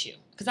have an issue.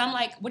 Because I'm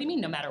like, what do you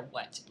mean no matter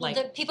what? Like,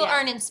 the people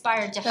aren't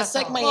inspired to That's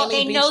hustle. like Miami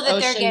they Beach know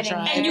that they're Ocean getting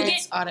Drive. And you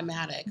it's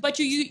automatic. But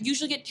you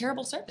usually get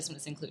terrible service when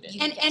it's included.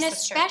 And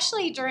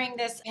especially during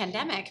this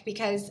pandemic,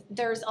 because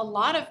there's a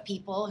lot of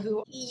people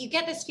who, you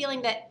get this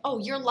feeling that, oh,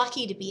 you're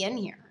lucky to be in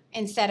here.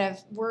 Instead of,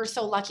 we're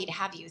so lucky to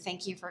have you.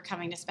 Thank you for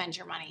coming to spend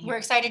your money here. We're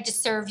excited to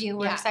serve you.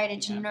 We're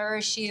excited to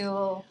nourish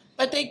you.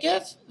 But they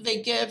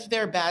give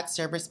their bad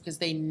service because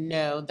they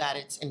know that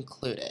it's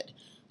included.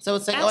 So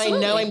it's like, Absolutely. oh,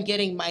 I know I'm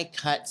getting my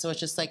cut. So it's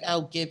just like,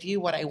 I'll give you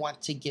what I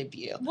want to give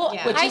you. Well,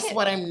 which is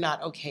what I'm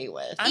not okay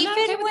with. I'm not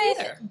Even okay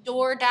with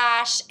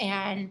DoorDash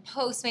and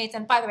Postmates,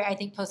 and by the way, I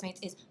think Postmates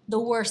is the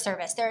worst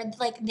service.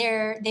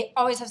 They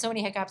always have so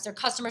many hiccups. Their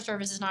customer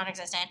service is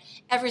non-existent.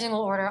 Every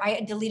single order,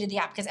 I deleted the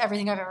app because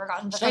everything I've ever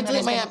gotten Should I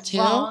delete my app too?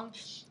 wrong.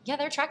 Yeah,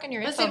 they're tracking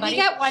your info, Listen, buddy.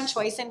 we got one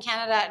choice in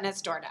Canada, and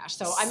it's DoorDash.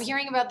 So I'm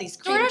hearing about these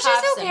cream DoorDash is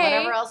puffs and okay.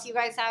 whatever else you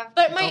guys have.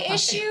 But my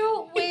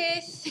issue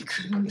with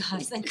cream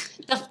puffs, and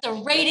the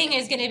rating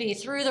is going to be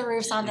through the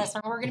roofs on this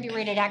one. We're going to be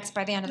rated X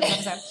by the end of the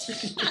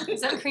episode.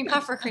 Is that cream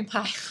puff or cream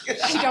pie?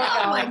 I don't know.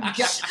 Oh my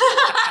God.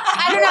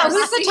 I don't know.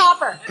 Who's the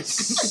topper?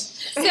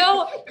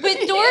 So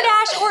with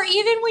DoorDash, or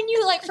even when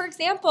you, like, for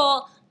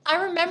example,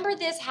 I remember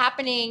this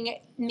happening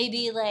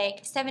maybe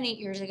like 7-8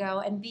 years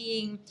ago and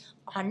being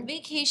on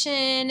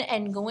vacation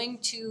and going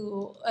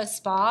to a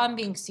spa and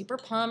being super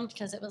pumped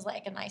because it was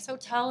like a nice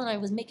hotel and I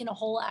was making a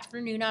whole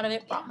afternoon out of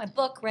it, brought my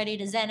book ready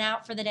to zen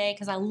out for the day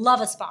because I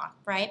love a spa,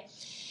 right?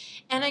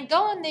 And I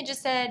go and they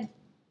just said,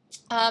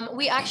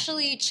 we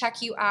actually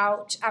check you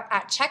out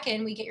at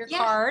check-in. We get your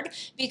card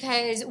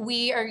because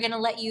we are going to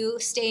let you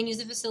stay and use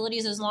the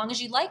facilities as long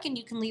as you like, and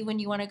you can leave when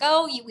you want to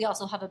go. We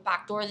also have a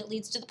back door that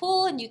leads to the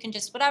pool, and you can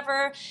just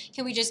whatever.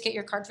 Can we just get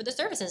your card for the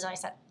services? And I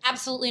said,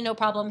 absolutely no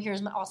problem.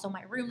 Here's also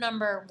my room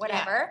number,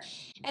 whatever.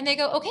 Yeah. And they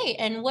go, okay,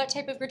 and what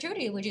type of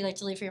gratuity would you like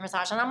to leave for your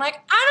massage? And I'm like,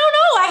 I don't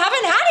know. I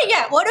haven't had it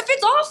yet. What if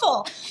it's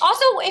awful?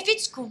 Also, if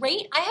it's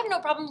great, I have no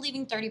problem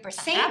leaving 30%.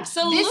 Same.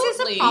 Absolutely. This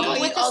is a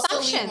problem with also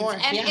leave assumptions. more.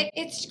 And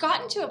it's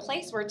gotten to a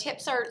place where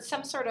tips are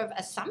some sort of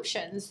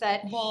assumptions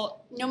that,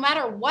 Well, no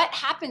matter what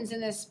happens in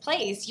this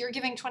place, you're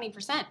giving 20%.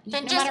 Then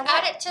no just matter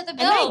add what. it to the I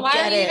bill. Why are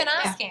get you it. even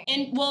asking?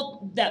 and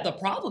the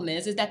problem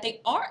is that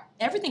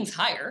everything's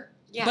higher.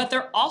 Yeah. But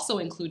they're also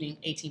including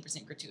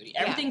 18% gratuity.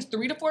 Everything's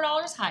 $3 to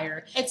 $4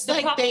 higher. It's The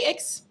like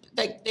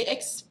they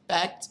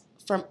expect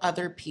from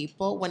other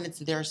people when it's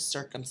their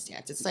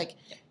circumstance. It's like,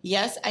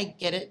 yes, I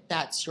get it.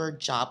 That's your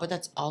job, but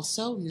that's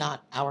also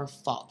not our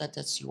fault that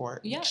that's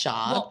your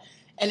job. Well,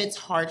 and it's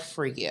hard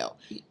for you.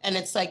 And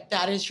it's like,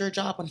 that is your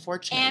job,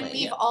 unfortunately. And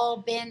we've all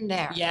been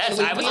there. Yes,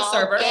 And I was we've a all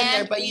server. been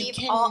there, but And you we've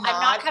cannot I'm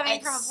not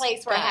coming from a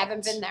place where I haven't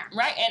expect- been there.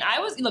 Right,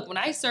 and when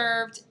I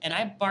served and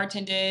I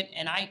bartended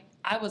and I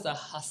was a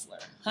hustler,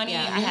 honey.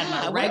 Yeah. I had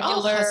my We're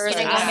all regulars. hustlers.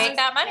 You I make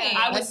that money.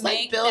 I would It's like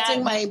make building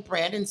that. my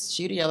brand in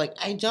studio. Like,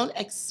 I don't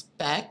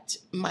expect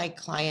my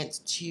clients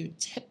to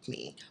tip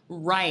me.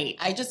 Right.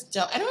 I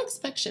don't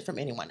expect shit from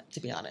anyone, to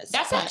be honest.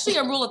 That's But- actually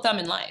a rule of thumb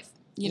in life.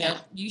 You know, Yeah.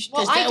 you should.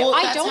 Well, Because I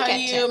that's don't how get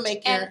you tipped.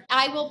 make And your-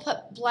 I will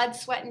put blood,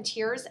 sweat, and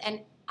tears and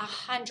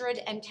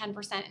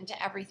 110%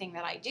 into everything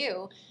that I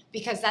do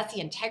because that's the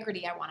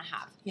integrity I want to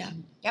have. Yeah.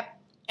 Yep.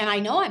 And I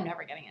know I'm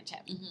never getting a tip,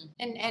 Mhm.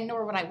 and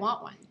nor would I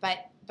want one.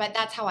 But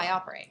that's how I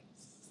operate.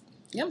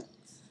 Yep.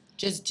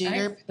 Just do Right.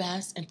 your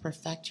best and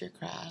perfect your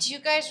craft. Do you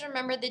guys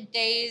remember the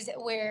days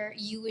where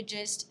you would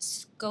just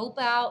scope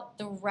out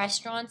the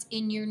restaurants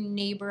in your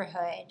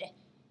neighborhood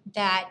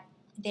that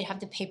they'd have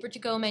the paper to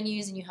go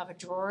menus and you have a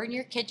drawer in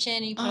your kitchen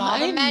and you put all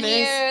the I miss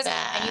menus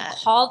and you that.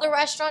 call the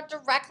restaurant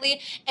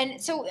directly?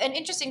 And so an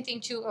interesting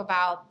thing too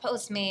about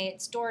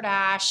Postmates,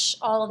 DoorDash,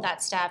 all of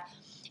that stuff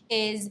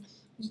is,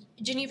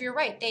 Genevieve, you're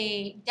right.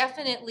 They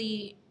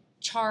definitely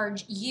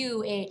charge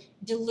you a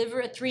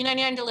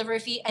 $3.99 delivery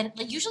fee, and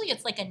usually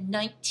it's like a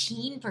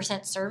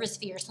 19% service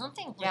fee or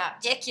something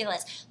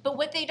ridiculous. But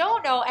what they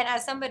don't know, and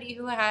as somebody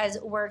who has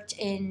worked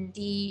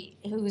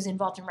who's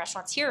involved in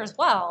restaurants here as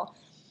well,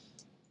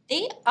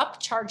 they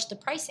upcharge the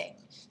pricing.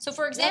 So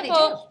for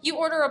example, you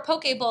order a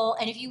poke bowl,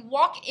 and if you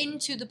walk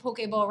into the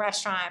poke bowl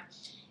restaurant,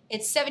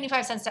 it's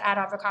 75 cents to add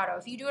avocado.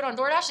 If you do it on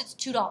DoorDash, it's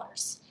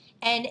 $2.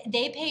 And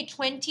they pay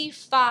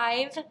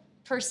 25%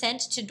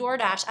 to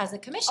DoorDash as a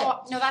commission.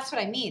 Oh, no, that's what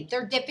I mean.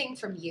 They're dipping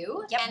from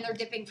you, and they're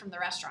dipping from the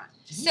restaurant.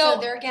 So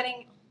they're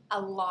getting a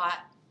lot.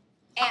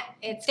 And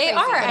it's they crazy.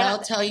 are. But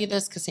I'll tell you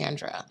this,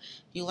 Cassandra.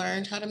 You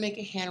learned how to make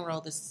a hand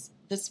roll this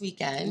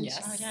weekend.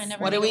 Yes. Oh, yeah, I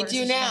never What knew do we there do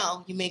was a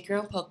now? You make your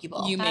own poke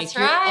bowl. You make That's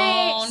your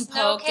right. own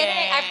No poke. kidding.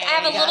 I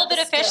have a You little got bit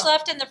the of fish skill.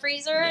 left in the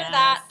freezer.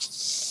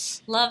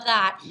 Yes. Love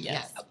that.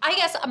 Yes. I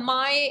guess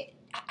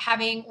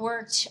having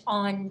worked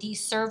on the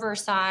server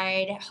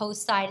side,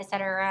 host side, et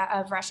cetera,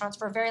 of restaurants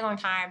for a very long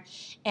time,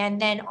 and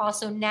then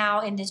also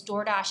now in this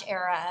DoorDash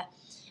era,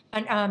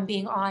 and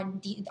being on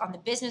the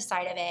business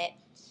side of it,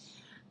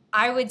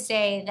 I would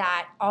say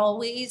that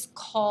always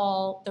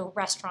call the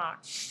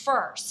restaurant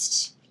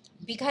first.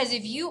 Because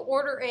if you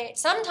order it,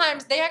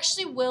 sometimes they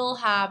actually will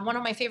have, one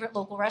of my favorite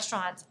local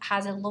restaurants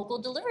has a local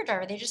delivery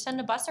driver. They just send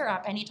a busser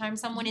up anytime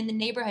someone in the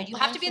neighborhood. You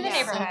have to be in the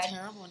neighborhood. So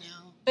terrible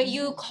now. But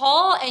you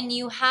call and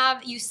you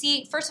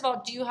see, first of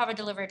all, do you have a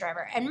delivery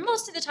driver? And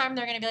most of the time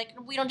they're going to be like,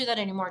 we don't do that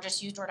anymore.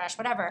 Just use DoorDash,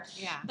 whatever.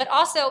 Yeah. But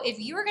also, if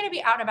you are going to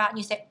be out and about and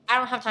you say, I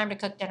don't have time to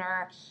cook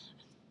dinner,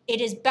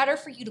 it is better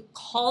for you to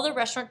call the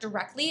restaurant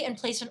directly and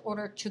place an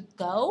order to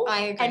go. I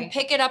agree. And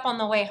pick it up on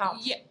the way home.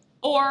 Yeah.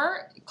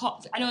 Or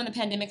I know in the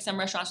pandemic, some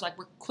restaurants are like,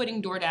 we're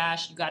quitting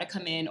DoorDash. You got to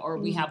come in, or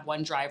we have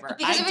one driver.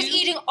 Because it was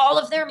eating all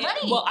of their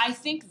money. Well, I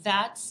think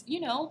that's,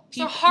 so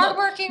people,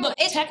 hardworking. look,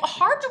 It's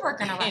hard to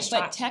work in a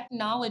restaurant. But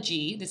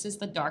technology, this is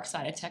the dark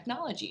side of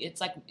technology. It's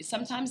like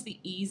sometimes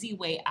the easy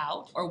way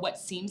out, or what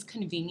seems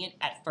convenient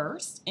at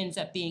first, ends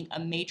up being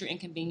a major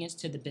inconvenience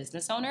to the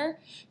business owner,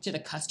 to the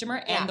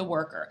customer, and the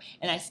worker.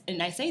 And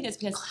I say this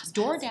because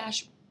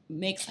DoorDash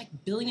makes like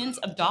billions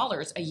of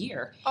dollars a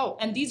year. Oh.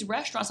 And these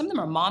restaurants, some of them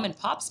are mom and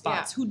pop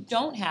spots who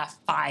don't have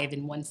 5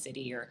 in one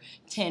city or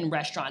 10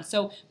 restaurants.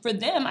 So for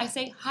them, I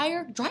say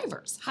hire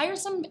drivers, hire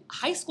some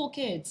high school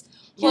kids.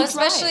 Well,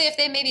 especially if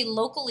they maybe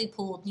locally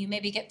pooled, you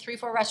maybe get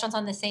 3-4 restaurants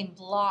on the same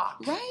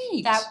block.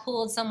 Right. That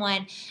pooled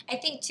someone. I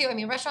think too,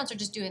 restaurants are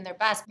just doing their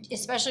best,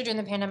 especially during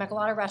the pandemic. A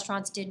lot of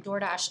restaurants did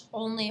DoorDash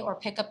only or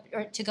pick up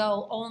or to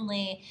go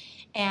only.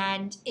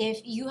 And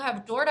if you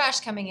have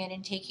DoorDash coming in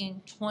and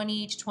taking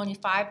 20 to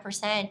 25%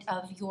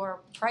 of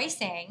your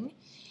pricing,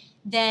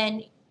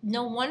 then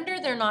no wonder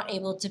they're not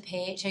able to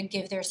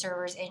give their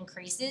servers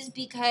increases,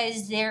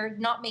 because they're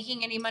not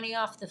making any money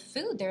off the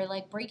food. They're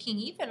like breaking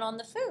even on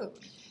the food.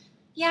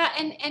 Yeah,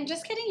 and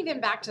just getting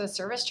even back to the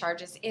service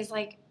charges is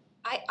like,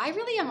 I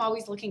really am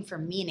always looking for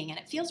meaning, and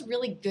it feels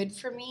really good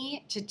for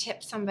me to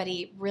tip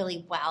somebody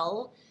really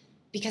well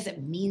because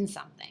it means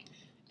something.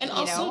 And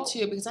also,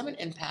 too, because I'm an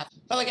empath.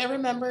 But, I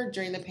remember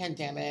during the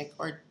pandemic,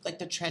 or,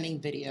 the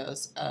trending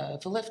videos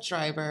of Lyft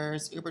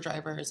drivers, Uber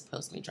drivers,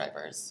 Postme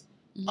drivers,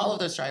 all of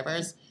those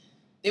drivers,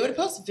 they would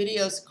post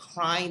videos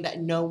crying that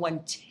no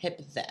one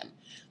tipped them.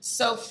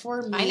 So,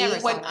 for me,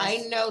 when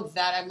I know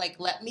that, I'm like,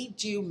 let me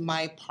do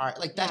my part.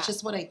 That's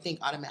just what I think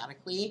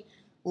automatically.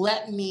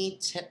 Let me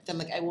tip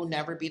them. I will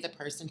never be the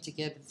person to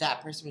give that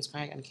person who's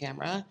crying on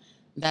camera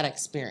that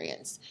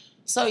experience.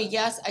 So,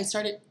 yes, I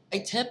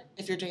tip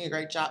if you're doing a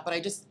great job, but I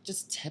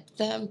just tip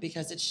them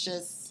because it's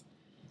just.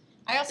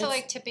 I also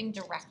like tipping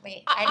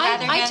directly. I I'd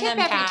rather hand tip them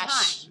every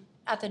cash time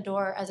at the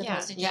door as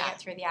opposed to doing it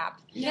through the app.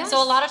 Yes.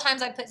 So a lot of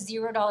times I put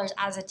 $0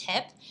 as a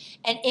tip,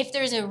 and if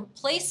there's a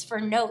place for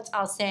notes,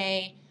 I'll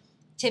say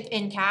tip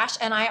in cash,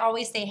 and I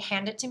always say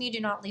hand it to me,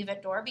 do not leave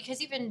at door,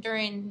 because even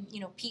during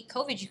peak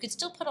COVID, you could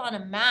still put on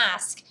a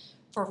mask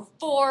for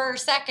 4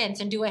 seconds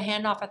and do a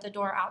handoff at the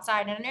door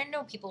outside. And I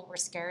know people were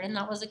scared, and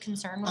that was a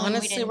concern when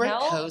we didn't we're know.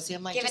 cozy.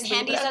 I'm like, giving just leave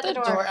handies it at the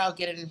door. I'll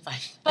get it in 5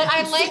 minutes. But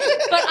I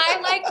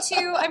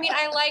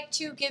like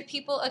to give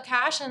people a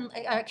cash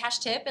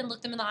tip and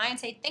look them in the eye and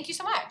say, thank you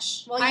so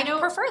much. Well, I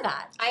prefer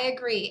that. I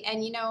agree.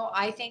 And,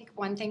 I think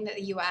one thing that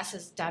the U.S.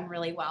 has done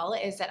really well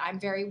is that I'm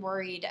very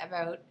worried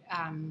about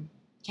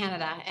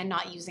Canada and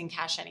not using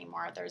cash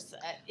anymore.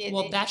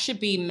 That should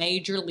be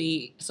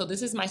majorly. So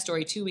this is my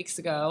story. 2 weeks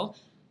ago,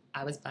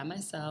 I was by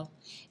myself,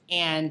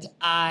 and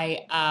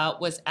I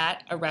was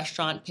at a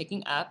restaurant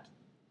picking up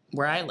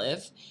where I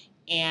live,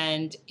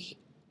 and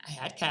I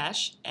had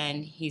cash,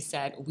 and he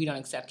said, we don't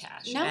accept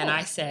cash. No. And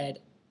I said,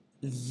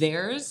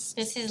 This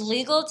is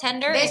legal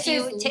tender. This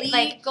is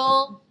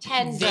legal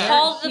tender.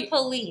 Call the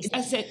police.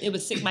 I said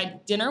my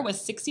dinner was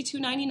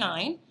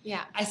 $62.99.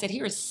 Yeah. I said,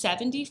 here is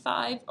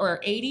 $75 or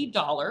 $80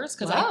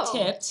 because I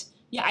tipped.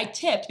 Yeah, I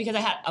tipped because I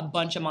had a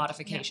bunch of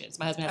modifications.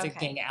 My husband has a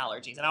gang of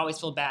allergies, and I always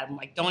feel bad. I'm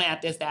like, don't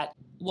add this, that.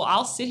 well,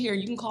 I'll sit here.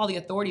 You can call the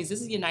authorities. This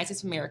is the United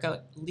States of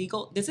America.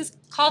 Legal. This is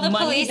call the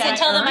money police that and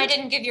tell them I earned.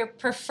 didn't give your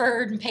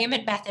preferred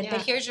payment method,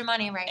 but here's your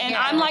money right And here.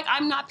 I'm like,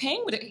 I'm not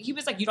paying with it. He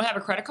was like, you don't have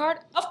a credit card?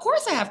 Of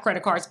course I have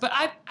credit cards, but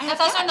I have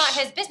That's also cash. not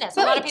his business.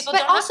 But a lot of people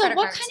don't also, have credit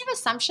what cards. kind of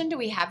assumption do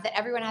we have that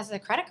everyone has a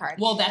credit card?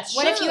 Well, that's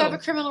what true. if you have a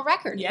criminal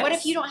record? Yes. What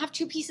if you don't have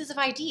 2 pieces of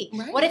ID?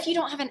 Right. What if you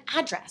don't have an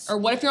address? Or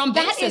what if you're on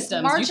bank That is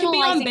systems? You can be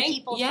on marginalizing bank.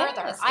 people Yes,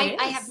 further. it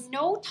I is. have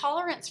no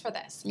tolerance for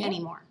this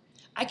anymore.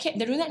 I can't.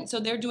 They're doing that. So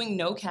they're doing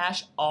no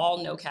cash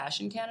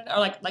in Canada, or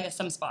like at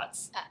some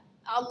spots.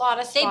 A lot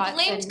of They spots.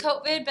 blamed and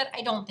COVID, but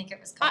I don't think it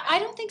was COVID. I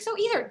don't think so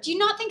either. Do you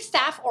not think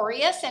Staph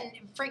aureus and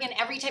friggin'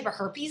 every type of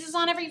herpes is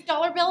on every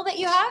dollar bill that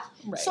you have?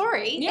 Right.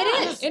 Sorry, Yeah,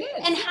 it is. it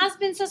is. And has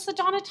been since the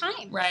dawn of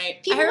time.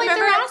 Right. People I wipe their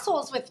remember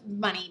assholes with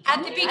money.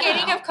 At the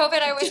beginning of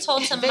COVID, I was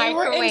told to They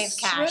were in microwave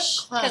strip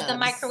cash because the clubs.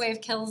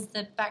 microwave kills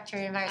the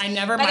bacteria and virus. I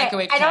never Okay,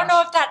 microwave I don't cash.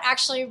 know if that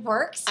actually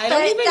works. I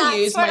don't but even that's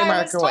use what my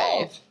I was told.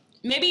 microwave.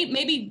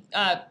 Maybe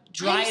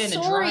dry it in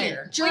the sorry.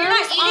 dryer. Germs Well, you're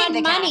not eating on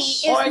the money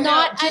cash. is Or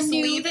not just a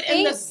new leave it thing.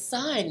 in the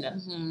sun.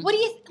 Mhm. What do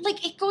you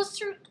like? It goes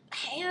through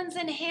hands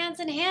and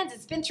hands and hands.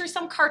 It's been through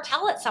some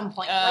cartel at some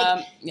point.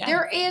 Yeah.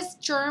 There is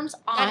germs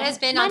on That has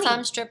been money. on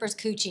some strippers'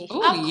 coochie.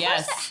 Ooh, Of course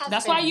yes. it has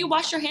That's why been. you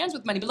wash your hands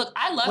with money. But look,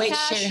 I love Wait,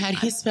 cash. Sherry, how do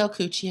you spell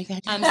coochie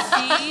again?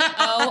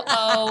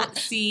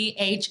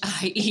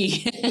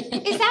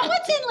 COOCHIE. Is that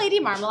what's in Lady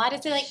Marmalade?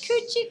 Is it like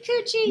coochie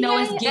coochie? No,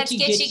 yeah, it's yeah. That's Gitchy,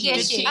 gitchy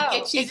gitchy. gitchy. Oh,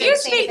 Gitchy, is If it you the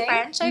same speak thing?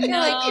 French, I feel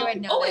like you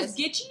would know Oh, this. is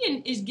Gitchy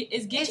and is Gitchy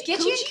Is Gitchy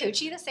coochie? and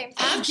coochie the same thing?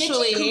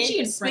 Actually, coochie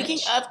in speaking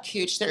French. of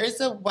cooch, there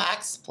is a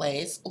wax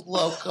place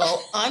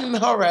local on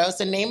Melrose.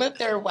 The name of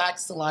their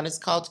wax salon is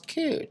called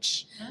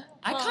Cooch.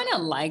 I kind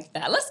of like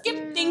that. Let's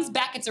give things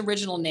back its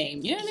original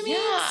name. You know what I mean?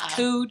 Yeah. It's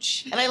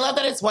Cooch. And I love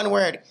that it's one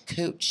word,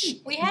 Cooch.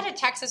 We had a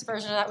Texas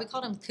version of that. We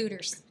called them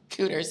cooters.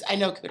 Cooters. I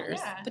know Cooters.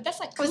 But that's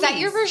like Was that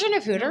your cooties. version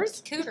of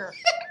Hooters? Cooter.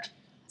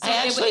 So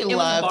I actually it was a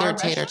love bar their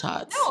tater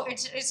restaurant? tots. No,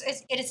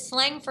 it is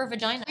slang for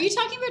vagina. Are you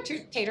talking about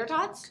tater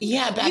tots?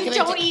 Yeah, back You in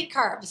don't the day. eat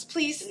carbs,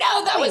 please.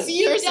 No, that was Please.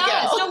 years He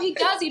does. ago. No, he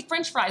does eat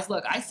French fries.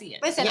 Look, I see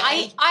it. Listen,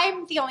 Yeah.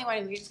 I'm the only one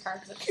who eats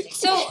carbs.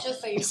 So, just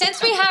so you know.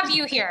 Since we have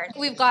you here,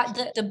 we've got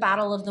the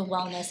battle of the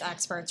wellness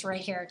experts right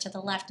here to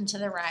the left and to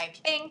the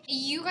right. I think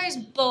you guys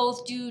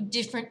both do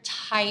different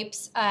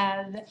types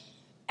of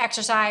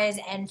exercise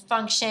and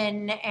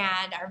function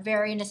and are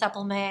very into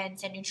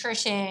supplements and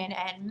nutrition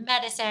and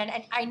medicine.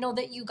 And I know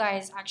that you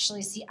guys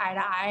actually see eye to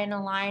eye and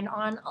align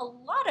on a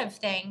lot of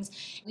things.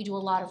 We do a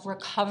lot of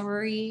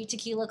recovery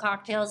tequila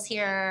cocktails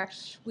here.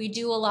 We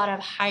do a lot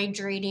of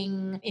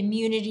hydrating,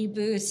 immunity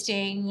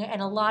boosting,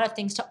 and a lot of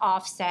things to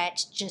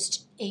offset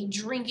just a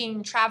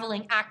drinking,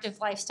 traveling, active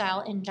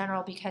lifestyle in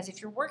general, because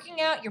if you're working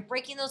out, you're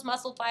breaking those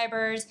muscle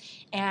fibers,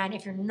 and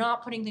if you're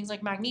not putting things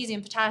like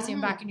magnesium,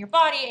 potassium back in your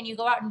body, and you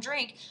go out and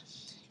drink,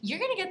 you're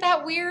gonna get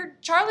that weird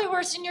Charlie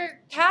horse in your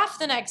calf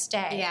the next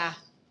day. Yeah.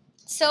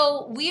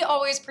 So we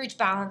always preach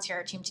balance here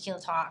at Team Tequila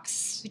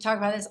Talks. We talk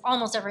about this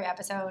almost every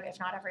episode, if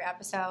not every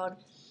episode.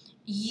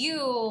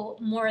 You,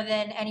 more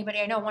than anybody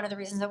I know, one of the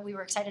reasons that we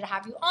were excited to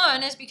have you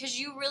on is because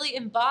you really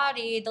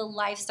embody the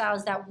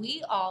lifestyles that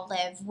we all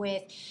live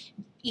with.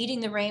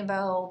 Eating the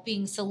rainbow,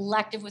 being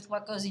selective with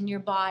what goes in your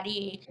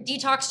body,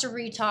 detox to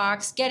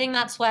retox, getting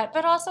that sweat,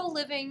 but also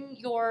living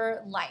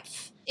your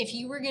life. If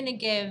you were going to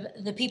give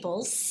the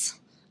peoples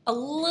a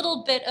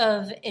little bit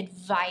of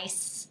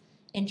advice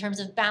in terms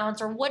of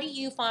balance, or what do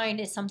you find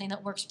is something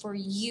that works for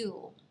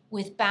you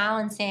with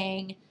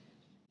balancing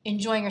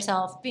enjoying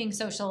yourself, being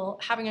social,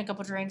 having a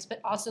couple drinks, but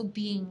also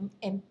being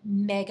a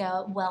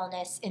mega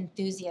wellness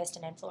enthusiast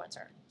and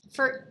influencer?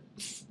 For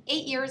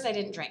 8 years, I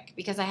didn't drink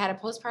because I had a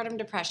postpartum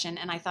depression,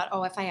 and I thought,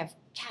 oh, if I have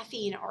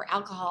caffeine or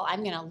alcohol,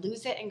 I'm going to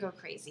lose it and go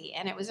crazy.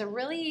 And it was a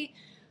really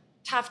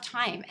tough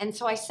time. And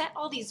so I set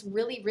all these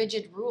really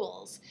rigid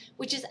rules,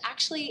 which is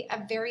actually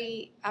a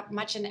very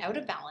much an out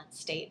of balance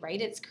state, right?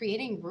 It's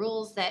creating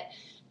rules that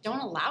don't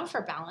allow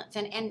for balance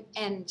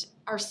and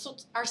our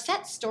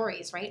set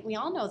stories, right? We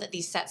all know that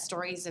these set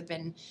stories have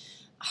been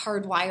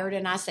hardwired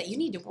in us that you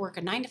need to work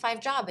a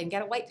 9-to-5 job and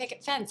get a white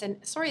picket fence. And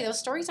sorry, those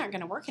stories aren't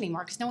going to work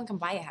anymore because no one can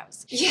buy a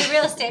house. The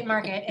real estate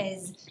market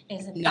is a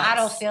Nuts.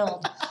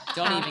 battlefield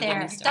Don't out even get there.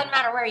 me It started. doesn't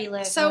matter where you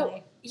live. So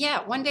really.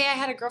 yeah, one day I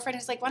had a girlfriend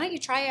who's like, why don't you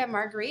try a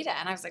margarita?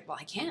 And I was like, well,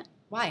 I can't.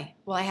 Why?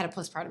 Well, I had a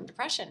postpartum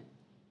depression.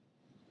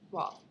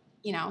 Well,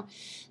 you know.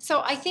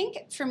 So I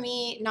think for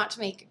me, not to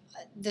make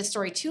the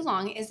story too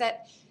long, is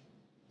that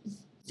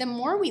the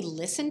more we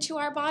listen to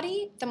our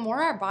body, the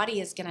more our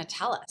body is going to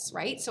tell us,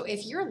 right? So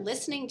if you're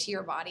listening to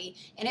your body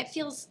and it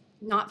feels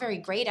not very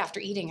great after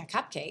eating a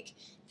cupcake,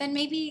 then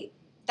maybe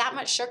that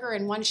much sugar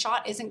in one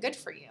shot isn't good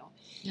for you.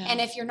 Yeah.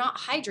 And if you're not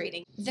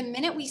hydrating, the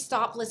minute we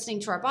stop listening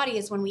to our body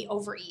is when we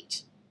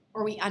overeat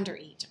or we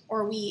undereat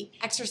or we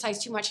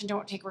exercise too much and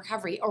don't take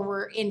recovery or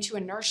we're into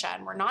inertia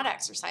and we're not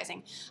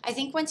exercising. I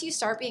think once you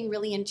start being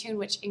really in tune,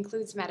 which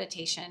includes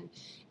meditation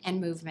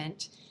and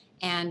movement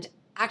and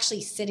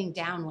actually sitting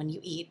down when you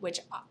eat, which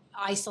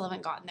I still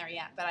haven't gotten there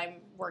yet, but I'm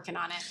working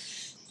on it.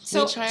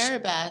 So we try our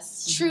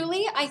best.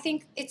 truly, I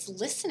think it's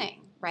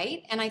listening.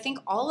 right? And I think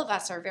all of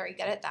us are very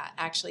good at that,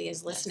 actually,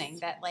 is listening.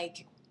 That,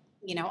 like,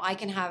 you know, I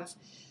can have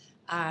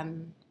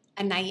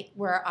a night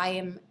where I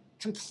am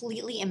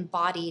completely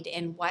embodied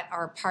in what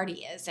our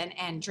party is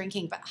and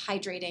drinking, but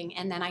hydrating.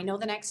 And then I know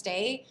the next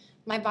day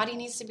my body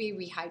needs to be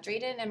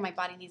rehydrated and my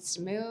body needs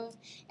to move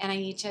and I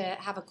need to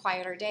have a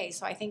quieter day.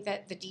 So I think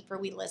that the deeper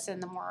we listen,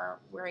 the more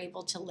we're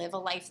able to live a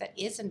life that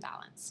is in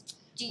balance.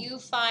 Do you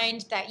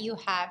find that you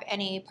have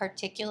any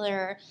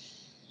particular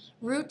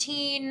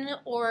routine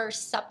or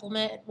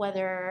supplement,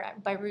 whether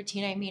by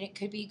routine I mean it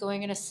could be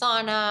going in a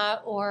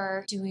sauna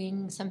or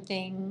doing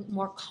something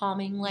more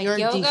calming like Your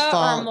yoga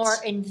default. or more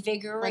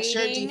invigorating? What's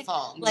your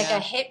default? Like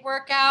a HIIT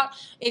workout?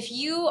 If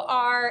you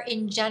are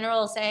in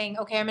general saying,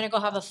 okay, I'm going to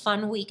go have a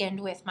fun weekend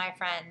with my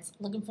friends,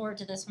 looking forward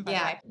to this one, by the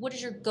way, what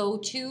is your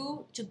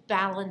go-to to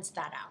balance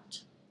that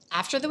out?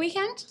 After the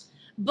weekend?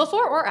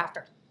 Before or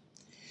after?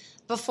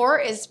 Before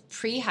is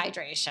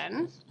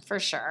pre-hydration,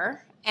 for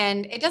sure.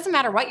 And it doesn't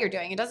matter what you're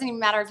doing. It doesn't even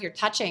matter if you're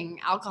touching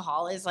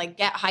alcohol. Is like,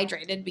 get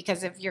hydrated,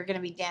 because if you're going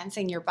to be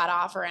dancing your butt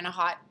off or in a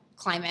hot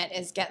climate,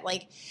 is get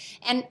like,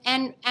 and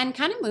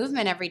kind of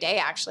movement every day,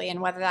 actually. And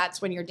whether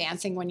that's when you're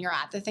dancing, when you're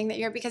at the thing that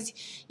you're, because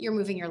you're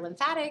moving your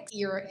lymphatics,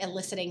 you're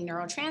eliciting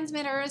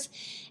neurotransmitters.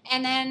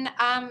 And then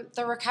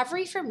the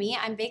recovery for me,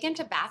 I'm big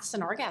into baths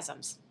and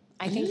orgasms.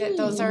 I think that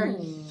those are...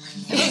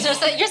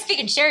 You're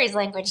speaking Sherry's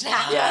language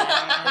now. Yeah.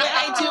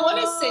 I do want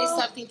to say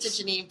something to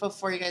Janine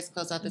before you guys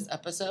close out this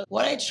episode.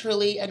 What I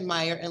truly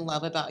admire and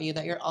love about you,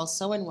 that you're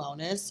also in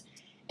wellness,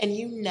 and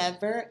you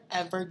never,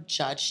 ever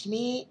judged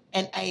me,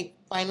 and I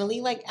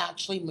finally, like,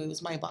 actually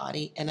moves my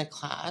body in a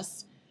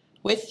class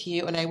with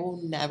you, and I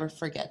will never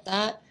forget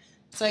that.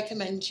 So I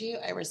commend you,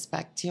 I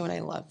respect you, and I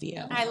love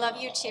you. I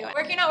love you too.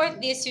 Working out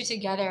with these two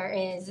together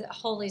is,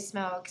 holy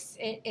smokes,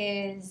 it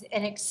is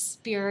an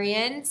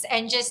experience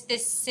and just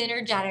this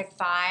synergetic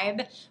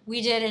vibe.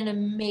 We did an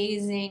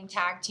amazing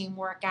tag team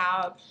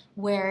workout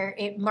where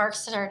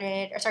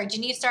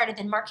Genevieve started,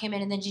 then Mark came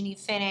in, and then Genevieve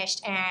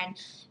finished, and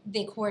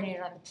they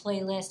coordinated on the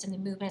playlist and the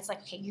movements.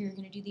 Like, okay, you're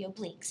going to do the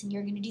obliques, and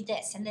you're going to do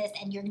this and this,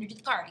 and you're going to do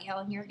the cardio,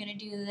 and you're going to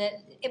do the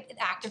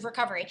active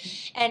recovery.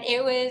 And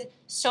it was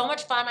so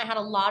much fun. I had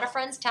a lot of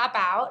friends tap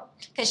out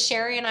because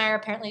Sherry and I are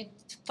apparently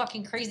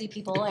fucking crazy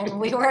people,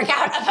 and we work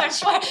out a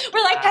bunch more.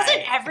 We're like,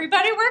 doesn't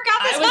everybody work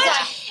out this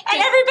much?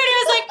 And everybody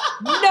was like,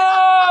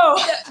 no.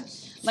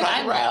 Like,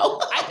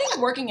 I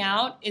think working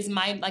out is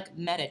my, like,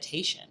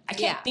 meditation. I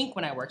can't think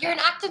when I work out. You're an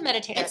active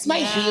meditator. It's my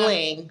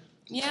healing.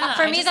 Yeah.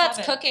 For me,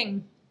 that's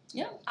cooking.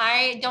 Yeah.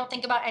 I don't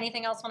think about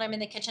anything else when I'm in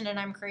the kitchen and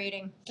I'm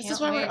creating. This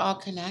is why we're all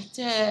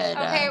connected.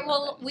 Okay,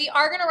 well, we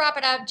are going to wrap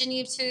it up.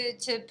 Genevieve,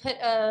 to put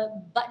a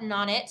button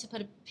on it, to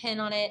put a pin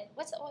on it.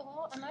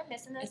 Am I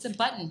missing this? It's a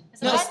button.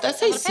 Let's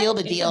say seal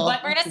the deal.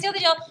 We're going to seal the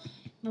deal.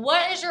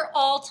 What is your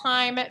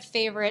all-time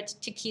favorite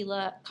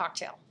tequila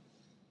cocktail?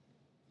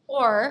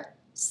 Or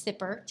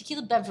sipper,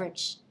 tequila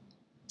beverage.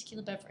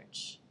 Tequila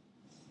beverage.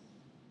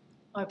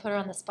 Oh, I put her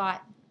on the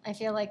spot. I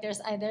feel like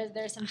there's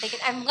some thinking.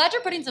 I'm glad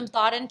you're putting some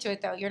thought into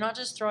it, though. You're not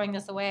just throwing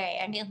this away.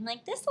 I mean,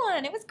 like, this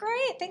one, it was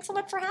great. Thanks so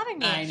much for having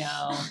me. I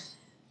know.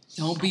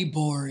 Don't be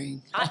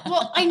boring.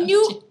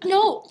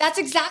 No, that's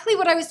exactly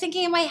what I was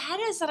thinking in my head,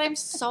 is that I'm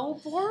so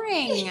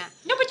boring.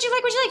 No, but you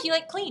like what you like. You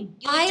like clean.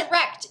 You like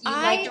direct. You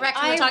like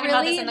direct. We were talking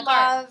about this in the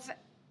car.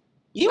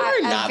 You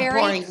are not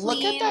boring.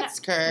 Look at that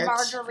skirt.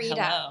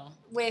 Margarita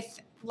with,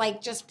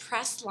 like, just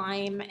pressed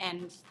lime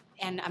and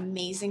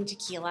amazing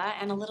tequila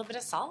and a little bit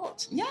of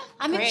salt. Yeah.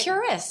 I'm a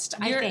purist,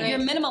 I think. You're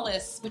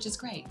minimalist, which is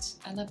great.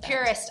 I love that.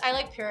 Purist. I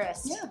like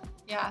purist. Yeah.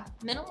 Yeah.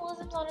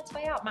 Minimalism's on its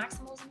way out.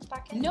 Maximalism's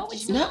back in. No,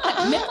 it's not.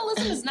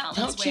 Minimalism is not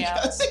on its way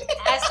out.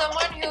 As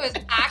someone who is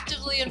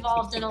actively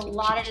involved in a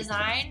lot of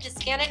design, the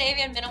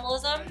Scandinavian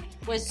minimalism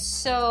was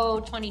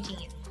so 20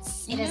 teens.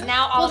 It is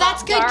now all about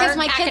that's good, because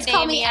my kids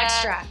call me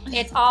academia. extra.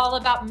 It's all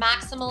about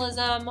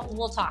maximalism.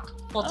 We'll talk.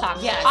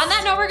 Yes. On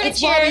that note, we're going to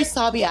cheers. It's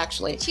wabi-sabi,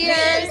 actually.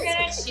 Cheers. We're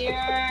going to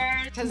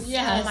cheers.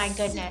 Yes. Oh, my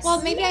goodness.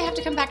 Well, maybe I have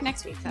to come back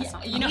next week. That's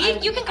not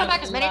you can come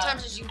back as many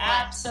times as you want.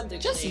 Absolutely.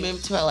 Just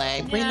move to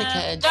LA. Bring the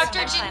kids.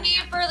 Dr.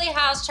 Genevieve Burley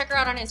House. Check her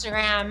out on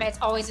Instagram. It's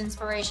always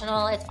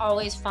inspirational. It's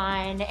always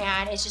fun.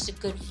 And it's just a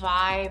good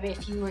vibe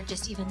if you were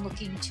just even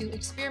looking to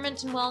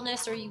experiment in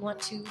wellness, or you want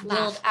to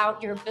build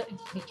out you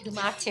can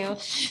laugh too,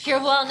 your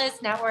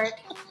wellness network.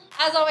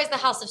 As always, the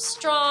House of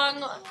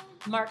Strong.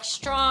 Mark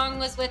Strong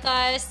was with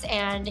us,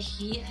 and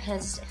he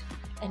has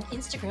an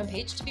Instagram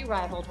page to be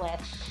rivaled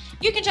with.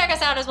 You can check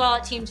us out as well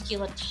at Team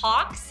Tequila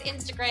Talks,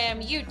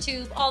 Instagram,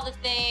 YouTube, all the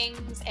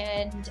things.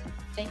 And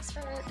thanks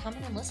for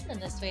coming and listening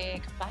this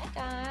week. Bye,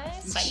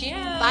 guys. Bye.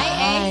 Cheers.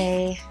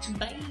 Bye.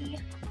 Bye.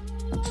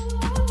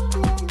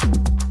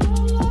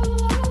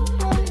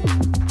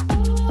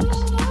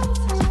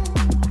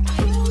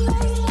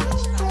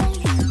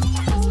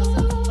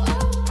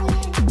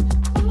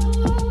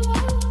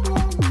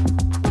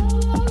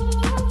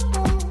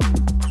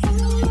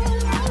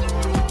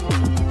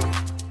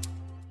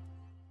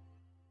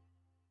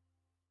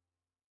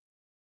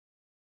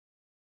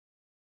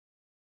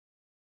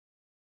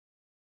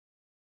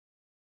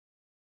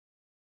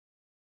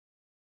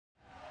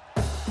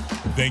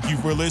 Thank you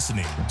for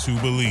listening to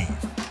Believe.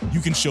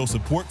 You can show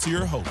support to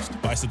your host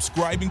by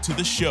subscribing to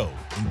the show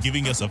and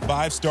giving us a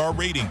 5-star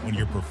rating on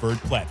your preferred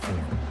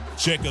platform.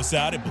 Check us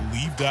out at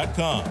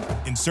Believe.com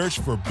and search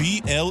for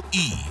BLEAV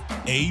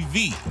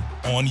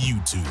on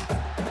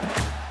YouTube.